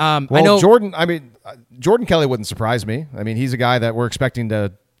 So I know Jordan Kelly wouldn't surprise me. I mean, he's a guy that we're expecting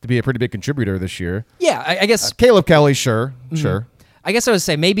to be a pretty big contributor this year. Yeah, I guess Caleb Kelly, sure. I guess I would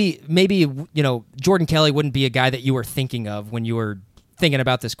say maybe Jordan Kelly wouldn't be a guy that you were thinking of when you were thinking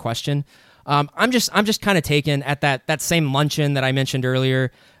about this question. I'm just kind of taken at that same luncheon that I mentioned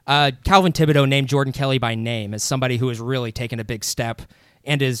earlier. Calvin Thibodeau named Jordan Kelly by name as somebody who has really taken a big step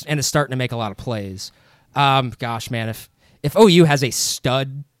and is starting to make a lot of plays. Gosh, man, if OU has a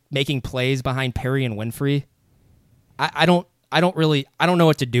stud making plays behind Perry and Winfrey, I don't know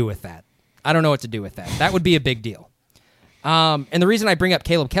what to do with that. That would be a big deal. And the reason I bring up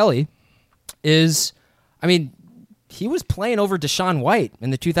Caleb Kelly is, he was playing over Deshaun White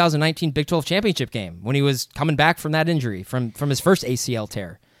in the 2019 Big 12 championship game when he was coming back from that injury from his first ACL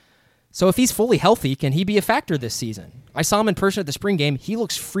tear. So if he's fully healthy, can he be a factor this season? I saw him in person at the spring game. He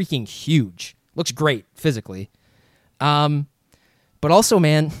looks freaking huge. Looks great physically. But also,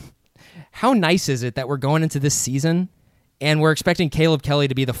 man, how nice is it that we're going into this season and we're expecting Caleb Kelly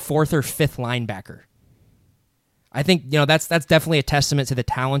to be the 4th or 5th linebacker? I think that's definitely a testament to the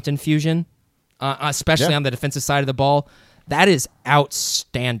talent infusion, especially on the defensive side of the ball. That is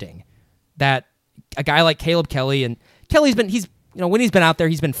outstanding. That a guy like Caleb Kelly, and Kelly's been when he's been out there,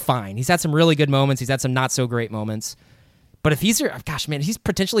 he's been fine. He's had some really good moments. He's had some not so great moments. But if he's he's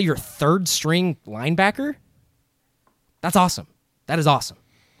potentially your 3rd string linebacker. That's awesome. That is awesome.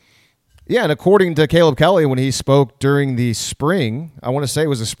 Yeah, and according to Caleb Kelly, when he spoke during the spring, I want to say it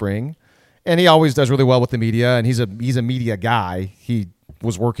was a spring, and he always does really well with the media, and he's a media guy. He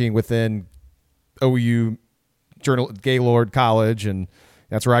was working within OU Gaylord College, and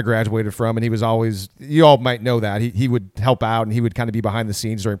that's where I graduated from, and he was always, you all might know that, he would help out, and he would kind of be behind the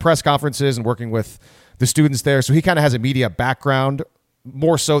scenes during press conferences and working with the students there, so he kind of has a media background,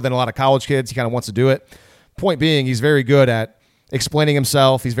 more so than a lot of college kids. He kind of wants to do it. Point being, he's very good at explaining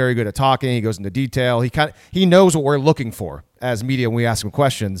himself. He's very good at talking. He goes into detail. He knows what we're looking for as media when we ask him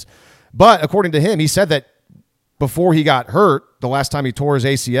questions. But according to him, he said that before he got hurt, the last time he tore his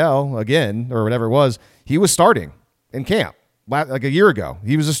ACL again, or whatever it was, he was starting in camp like a year ago.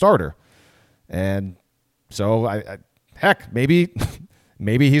 He was a starter. And so maybe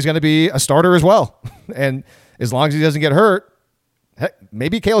he's going to be a starter as well. And as long as he doesn't get hurt,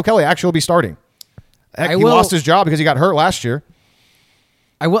 maybe Caleb Kelly actually will be starting. He lost his job because he got hurt last year.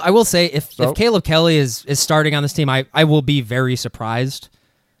 I will say if Caleb Kelly is starting on this team, I will be very surprised.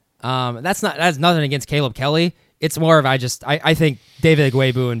 That's nothing against Caleb Kelly. It's more of I think David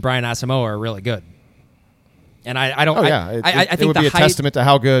Igwebu and Brian Asamoah are really good. And I don't. I think it would be a testament to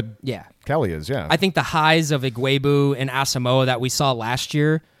how good Kelly is. Yeah, I think the highs of Igwebu and Asamoah that we saw last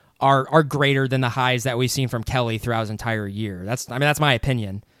year are greater than the highs that we've seen from Kelly throughout his entire year. That's my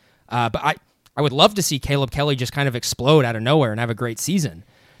opinion. But I would love to see Caleb Kelly just kind of explode out of nowhere and have a great season.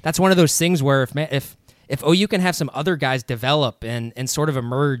 That's one of those things where if OU can have some other guys develop and sort of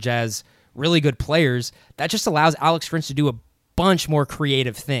emerge as really good players, that just allows Alex Grinch to do a bunch more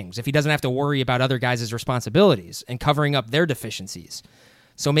creative things if he doesn't have to worry about other guys' responsibilities and covering up their deficiencies.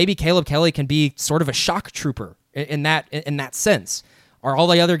 So maybe Caleb Kelly can be sort of a shock trooper in that sense. Are all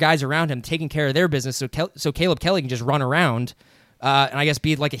the other guys around him taking care of their business so Caleb Kelly can just run around and I guess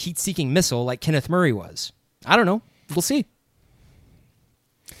be like a heat-seeking missile like Kenneth Murray was? I don't know. We'll see.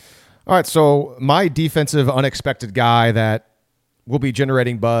 All right, so my defensive unexpected guy that will be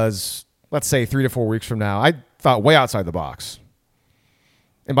generating buzz, let's say 3 to 4 weeks from now, I thought way outside the box.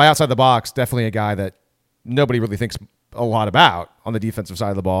 And by outside the box, definitely a guy that nobody really thinks a lot about on the defensive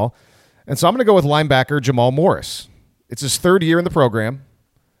side of the ball. And so I'm going to go with linebacker Jamal Morris. It's his third year in the program.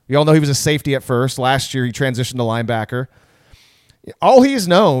 We all know he was a safety at first. Last year, he transitioned to linebacker. All he's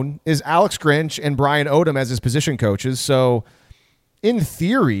known is Alex Grinch and Brian Odom as his position coaches. So, in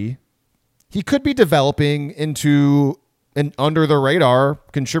theory, he could be developing into an under-the-radar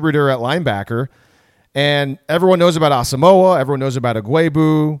contributor at linebacker. And everyone knows about Asamoah. Everyone knows about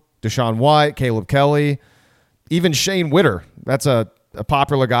Ugwoegbu, Deshaun White, Caleb Kelly, even Shane Witter. That's a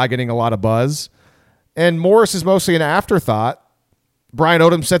popular guy getting a lot of buzz. And Morris is mostly an afterthought. Brian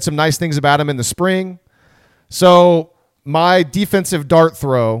Odom said some nice things about him in the spring. So my defensive dart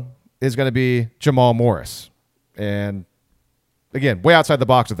throw is going to be Jamal Morris. And again, way outside the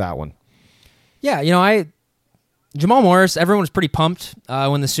box with that one. Yeah, Jamal Morris, everyone was pretty pumped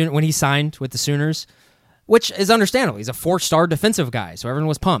when he signed with the Sooners, which is understandable. He's a 4-star defensive guy, so everyone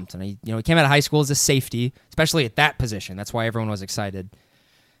was pumped. And he came out of high school as a safety, especially at that position. That's why everyone was excited.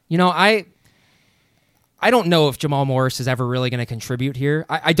 I don't know if Jamal Morris is ever really going to contribute here.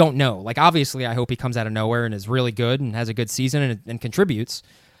 I don't know. Like, obviously, I hope he comes out of nowhere and is really good and has a good season and contributes.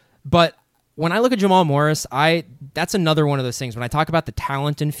 But when I look at Jamal Morris, that's another one of those things. When I talk about the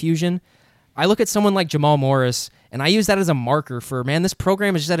talent infusion, I look at someone like Jamal Morris, and I use that as a marker for, man, this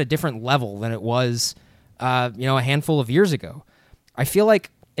program is just at a different level than it was, a handful of years ago. I feel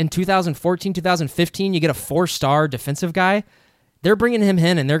like in 2014, 2015, you get a 4-star defensive guy. They're bringing him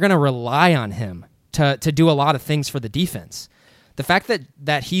in, and they're going to rely on him to do a lot of things for the defense. The fact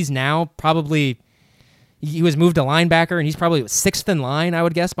that he's now he was moved to linebacker, and he's probably 6th in line, I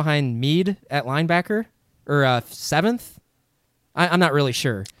would guess, behind Meade at linebacker, or 7th. I'm not really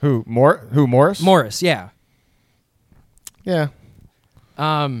sure. Who Morris? Morris, yeah. Yeah.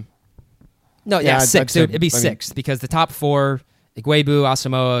 No, yeah, 6th. It'd be 6th because the top 4, Ugwoegbu,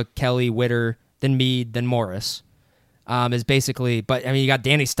 Asamoah, Kelly, Witter, then Meade, then Morris. Is basically, but I mean, you got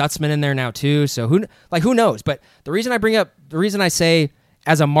Danny Stutzman in there now too. So who knows? But the reason I say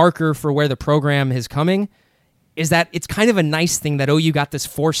as a marker for where the program is coming is that it's kind of a nice thing that OU got this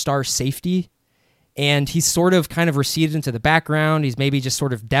 4-star safety, and he's sort of kind of receded into the background. He's maybe just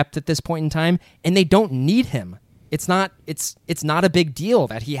sort of depth at this point in time, and they don't need him. It's not a big deal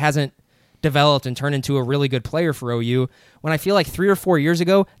that he hasn't developed and turned into a really good player for OU, when I feel like 3 or 4 years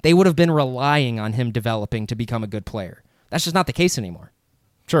ago, they would have been relying on him developing to become a good player. That's just not the case anymore.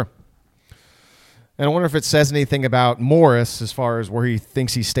 Sure. And I wonder if it says anything about Morris as far as where he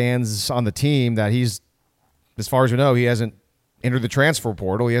thinks he stands on the team, that he's, as far as we know, he hasn't entered the transfer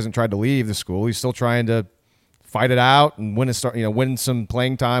portal. He hasn't tried to leave the school. He's still trying to fight it out and win some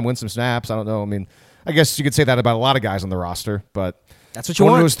playing time, win some snaps. I don't know. I mean, I guess you could say that about a lot of guys on the roster, but that's what you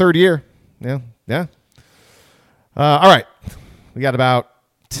want. Into his 3rd year. Yeah. All right. We got about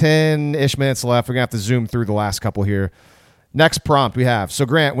 10-ish minutes left. We're going to have to zoom through the last couple here. Next prompt we have. So,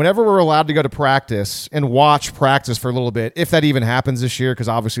 Grant, whenever we're allowed to go to practice and watch practice for a little bit, if that even happens this year, because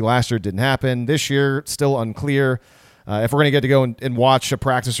obviously last year it didn't happen. This year, it's still unclear if we're going to get to go and watch a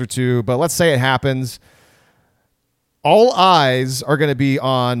practice or two. But let's say it happens. All eyes are going to be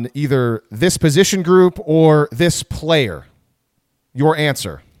on either this position group or this player. Your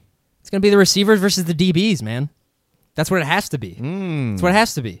answer. It's going to be the receivers versus the DBs, man. That's what it has to be. That's what it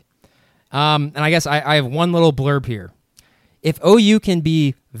has to be. And I guess I have one little blurb here. If OU can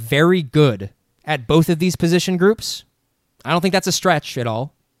be very good at both of these position groups, I don't think that's a stretch at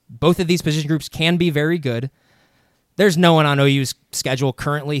all. Both of these position groups can be very good. There's no one on OU's schedule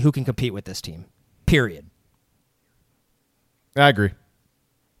currently who can compete with this team, period. I agree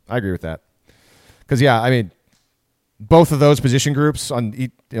with that. Because, yeah, I mean, both of those position groups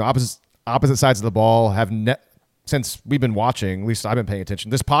on opposite sides of the ball have since we've been watching, at least I've been paying attention.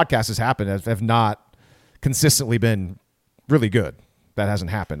 This podcast has happened, have not consistently been really good. That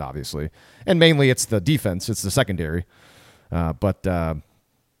hasn't happened, obviously, and mainly it's the defense, it's the secondary. But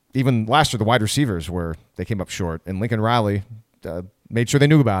even last year, the wide receivers they came up short, and Lincoln Riley made sure they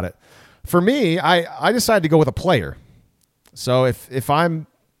knew about it. For me, I decided to go with a player. So if I'm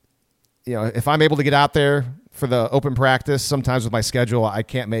able to get out there for the open practice, sometimes with my schedule, I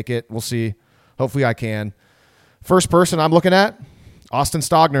can't make it. We'll see. Hopefully I can. First person I'm looking at, Austin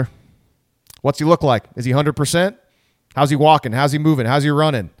Stogner. What's he look like? Is he 100%? How's he walking? How's he moving? How's he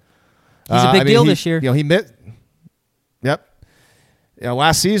running? He's a big deal this year. He missed. Yep.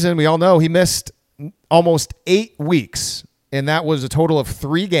 Last season, we all know he missed almost 8 weeks, and that was a total of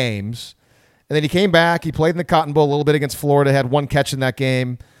 3 games. And then he came back. He played in the Cotton Bowl a little bit against Florida, had 1 catch in that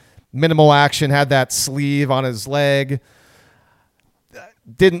game. Minimal action, had that sleeve on his leg.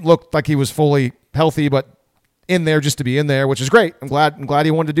 Didn't look like he was fully healthy, but in there just to be in there, which is great. I'm glad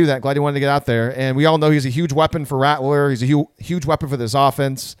he wanted to do that. Glad he wanted to get out there. And we all know he's a huge weapon for Rattler. He's a huge weapon for this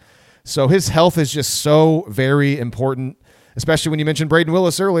offense. So his health is just so very important, especially when you mentioned Braden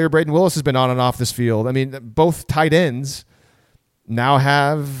Willis earlier. Braden Willis has been on and off this field. I mean, both tight ends now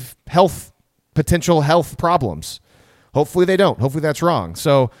have potential health problems. Hopefully they don't. Hopefully that's wrong.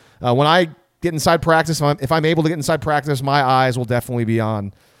 So when I get inside practice, if I'm able to get inside practice, my eyes will definitely be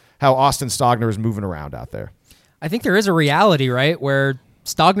on how Austin Stogner is moving around out there. I think there is a reality, right, where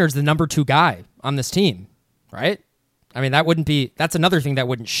Stogner's the number 2 guy on this team, right? I mean, that's another thing that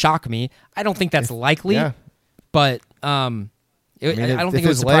wouldn't shock me. I don't think that's likely, but I don't think it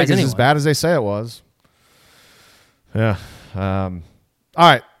would surprise anyone. As bad as they say it was. Yeah. All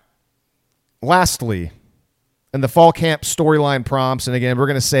right. Lastly, in the fall camp storyline prompts, and again, we're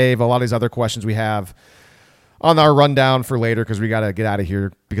going to save a lot of these other questions we have on our rundown for later because we got to get out of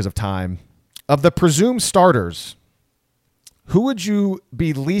here because of time. Of the presumed starters, who would you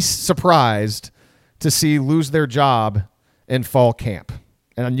be least surprised to see lose their job in fall camp?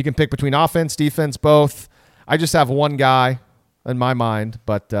 And you can pick between offense, defense, both. I just have one guy in my mind,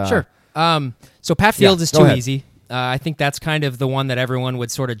 but sure. So Pat Fields is too easy. I think that's kind of the one that everyone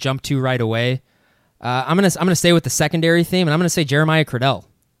would sort of jump to right away. I'm gonna stay with the secondary theme, and I'm gonna say Jeremiah Cradell.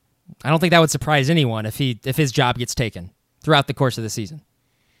 I don't think that would surprise anyone if his job gets taken throughout the course of the season.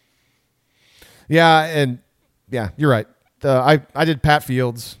 Yeah, you're right. I did Pat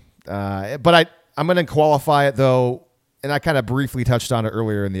Fields, but I'm going to qualify it though, and I kind of briefly touched on it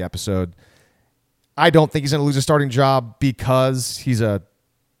earlier in the episode. I don't think he's going to lose a starting job because he's a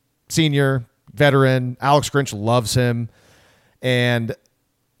senior veteran. Alex Grinch loves him, and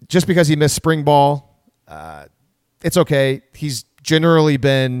just because he missed spring ball, it's okay. He's generally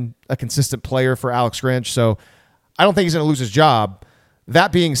been a consistent player for Alex Grinch, so I don't think he's going to lose his job.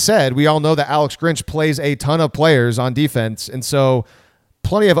 That being said, we all know that Alex Grinch plays a ton of players on defense, and so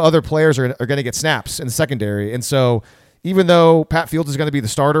plenty of other players are going to get snaps in the secondary. And so even though Pat Fields is going to be the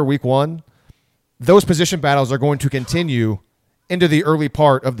starter week 1, those position battles are going to continue into the early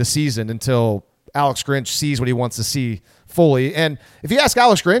part of the season until Alex Grinch sees what he wants to see fully. And if you ask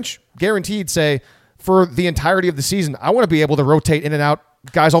Alex Grinch, guaranteed say, for the entirety of the season, I want to be able to rotate in and out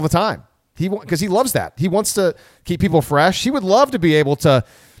guys all the time. Because he loves that. He wants to keep people fresh. He would love to be able to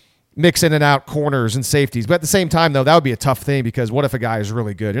mix in and out corners and safeties. But at the same time, though, that would be a tough thing because what if a guy is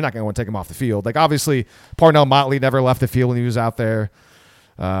really good? You're not going to want to take him off the field. Like, obviously, Parnell Motley never left the field when he was out there.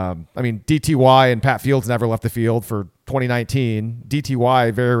 DTY and Pat Fields never left the field for 2019.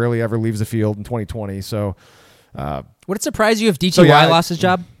 DTY very rarely ever leaves the field in 2020. So, would it surprise you if DTY lost his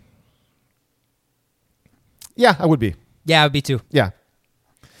job? Yeah, I would be. Yeah, I would be too. Yeah.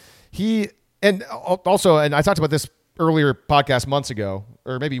 And I talked about this earlier podcast months ago,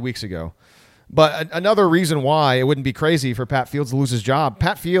 or maybe weeks ago, but another reason why it wouldn't be crazy for Pat Fields to lose his job.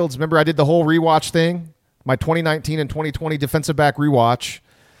 Pat Fields, remember I did the whole rewatch thing, my 2019 and 2020 defensive back rewatch.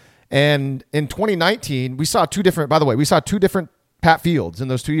 And in 2019, we saw two different Pat Fields in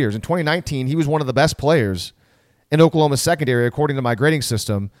those 2 years. In 2019, he was one of the best players in Oklahoma's secondary, according to my grading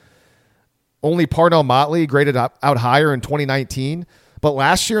system. Only Parnell Motley graded out higher in 2019. But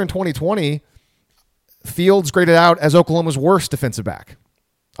last year in 2020, Fields graded out as Oklahoma's worst defensive back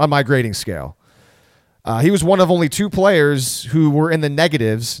on my grading scale. He was one of only 2 players who were in the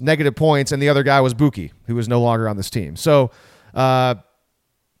negative points, and the other guy was Buki, who was no longer on this team. So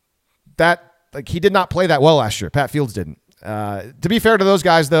he did not play that well last year. Pat Fields didn't. To be fair to those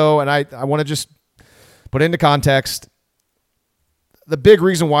guys, though, and I want to just put it into context, the big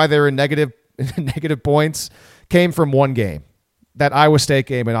reason why they're in negative points came from one game. That Iowa State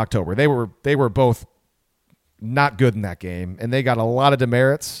game in October. They were both not good in that game, and they got a lot of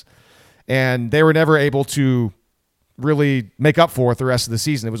demerits, and they were never able to really make up for it the rest of the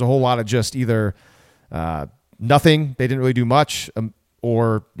season. It was a whole lot of just either nothing, they didn't really do much,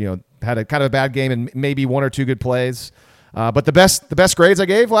 or had a kind of a bad game and maybe 1 or 2 good plays. But the best grades I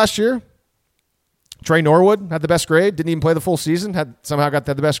gave last year, Trey Norwood had the best grade, didn't even play the full season, had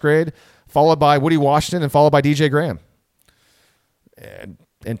the best grade, followed by Woody Washington and followed by DJ Graham.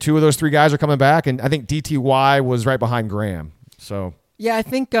 And 2 of those 3 guys are coming back, and I think DTY was right behind Graham. So yeah, I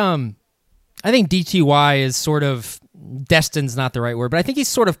think DTY is sort of destined's not the right word, but I think he's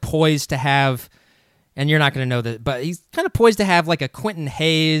sort of poised to have, and you're not going to know that, but he's kind of poised to have like a Quentin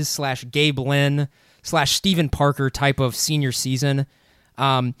Hayes / Gabe Lynn / Stephen Parker type of senior season.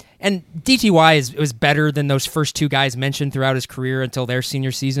 And DTY was better than those first 2 guys mentioned throughout his career until their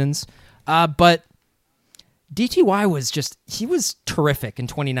senior seasons. But DTY was terrific in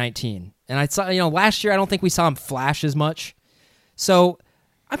 2019. And I saw, last year I don't think we saw him flash as much. So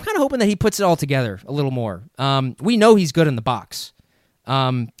I'm kind of hoping that he puts it all together a little more. We know he's good in the box.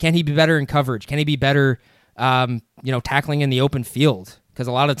 Can he be better in coverage? Can he be better, tackling in the open field? because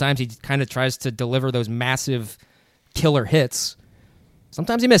a lot of times he kind of tries to deliver those massive killer hits.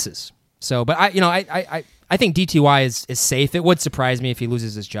 Sometimes he misses. So, but I think DTY is safe. It would surprise me if he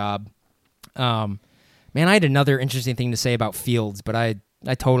loses his job. Man, I had another interesting thing to say about Fields, but I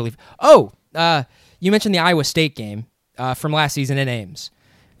totally. Oh, you mentioned the Iowa State game from last season in Ames,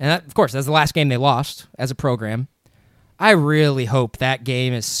 and that, of course, that's the last game they lost as a program. I really hope that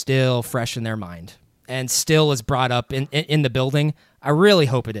game is still fresh in their mind and still is brought up in the building. I really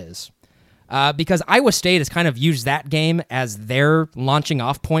hope it is. Because Iowa State has kind of used that game as their launching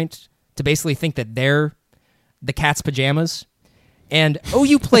off point to basically think that they're the cat's pajamas. And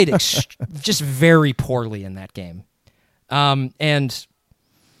OU played just very poorly in that game. And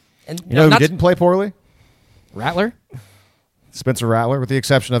you know who didn't play poorly? Rattler? Spencer Rattler, with the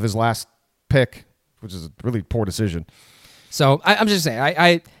exception of his last pick, which is a really poor decision. So I'm just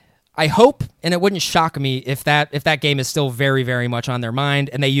saying, I hope, and it wouldn't shock me if that game is still very, very much on their mind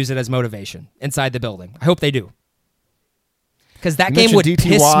and they use it as motivation inside the building. I hope they do. Because that game would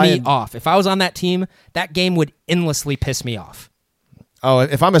piss me off. If I was on that team, that game would endlessly piss me off. Oh,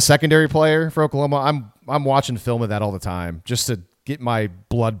 if I'm a secondary player for Oklahoma, I'm watching film of that all the time just to get my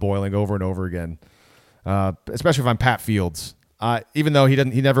blood boiling over and over again. Especially if I'm Pat Fields. Even though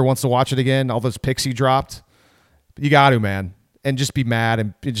he never wants to watch it again, all those picks he dropped, you got to, man, and just be mad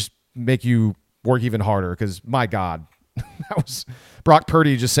and just make you work even harder. Because my God, that was Brock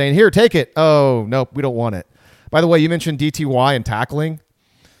Purdy just saying, "Here, take it." Oh, nope, we don't want it. By the way, you mentioned DTY and tackling.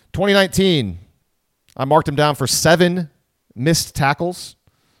 2019, I marked him down for 7 missed tackles.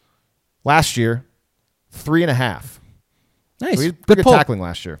 Last year, 3.5. Nice. So he good good pull. tackling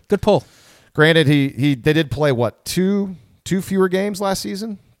last year. Good pull. Granted, they did play what, two fewer games last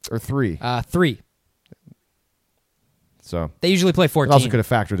season, or 3? 3. So they usually play 14. It also could have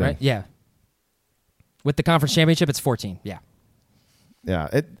factored right? in. Yeah. With the conference championship, it's 14. Yeah.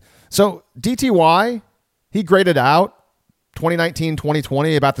 Yeah. So DTY, he graded out 2019,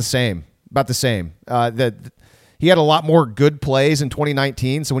 2020 about the same. He had a lot more good plays in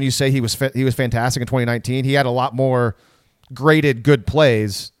 2019. So when you say he was fantastic in 2019, he had a lot more graded good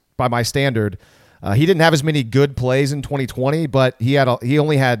plays by my standard. He didn't have as many good plays in 2020, but he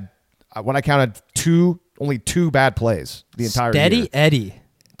only had, when I counted, only 2 bad plays the entire year. Steady Eddie,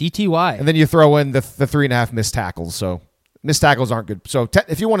 DTY. And then you throw in the 3.5 missed tackles. So missed tackles aren't good. So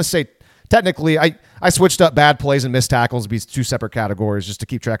if you want to say technically, I switched up bad plays and missed tackles to be 2 separate categories just to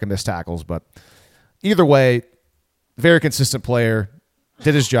keep track of missed tackles. But either way, very consistent player,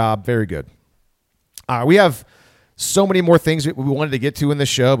 did his job, very good. We have so many more things we wanted to get to in this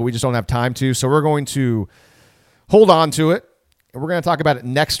show, but we just don't have time to. So we're going to hold on to it, and we're going to talk about it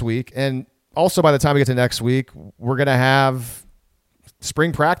next week. And also, by the time we get to next week, we're going to have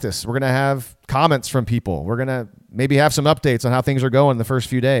spring practice. We're going to have comments from people. We're going to maybe have some updates on how things are going in the first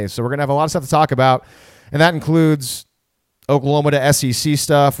few days. So we're going to have a lot of stuff to talk about, and that includes Oklahoma to SEC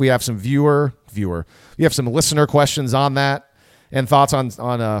stuff. We have some viewer. We have some listener questions on that and thoughts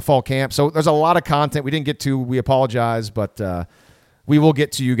on fall camp. So there's a lot of content we didn't get to. We apologize, but we will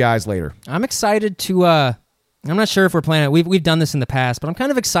get to you guys later. I'm excited to. I'm not sure if we're planning. We've done this in the past, but I'm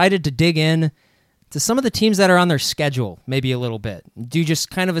kind of excited to dig in to some of the teams that are on their schedule, maybe a little bit. Do just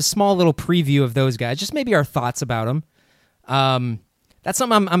kind of a small little preview of those guys, just maybe our thoughts about them. That's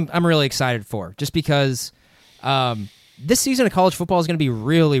something I'm really excited for, just because this season of college football is going to be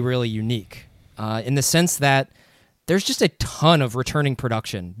really, really unique in the sense that there's just a ton of returning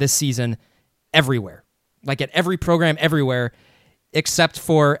production this season everywhere, like at every program everywhere, except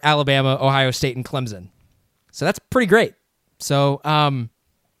for Alabama, Ohio State, and Clemson. So that's pretty great. So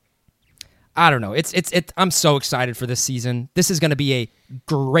I don't know. I'm so excited for this season. This is going to be a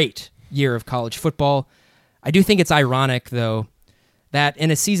great year of college football. I do think it's ironic, though, that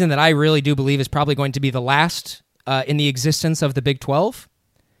in a season that I really do believe is probably going to be the last in the existence of the Big 12,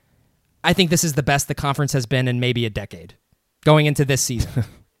 I think this is the best the conference has been in maybe a decade going into this season.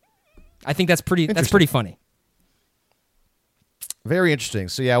 I think that's pretty funny. Very interesting.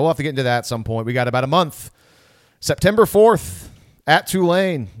 So, yeah, we'll have to get into that at some point. We got about a month. September 4th at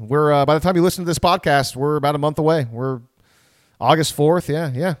Tulane. We're by the time you listen to this podcast, we're about a month away. We're August 4th.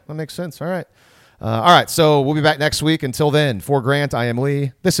 Yeah, that makes sense. All right. So we'll be back next week. Until then, for Grant, I am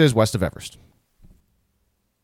Lee. This is West of Everest.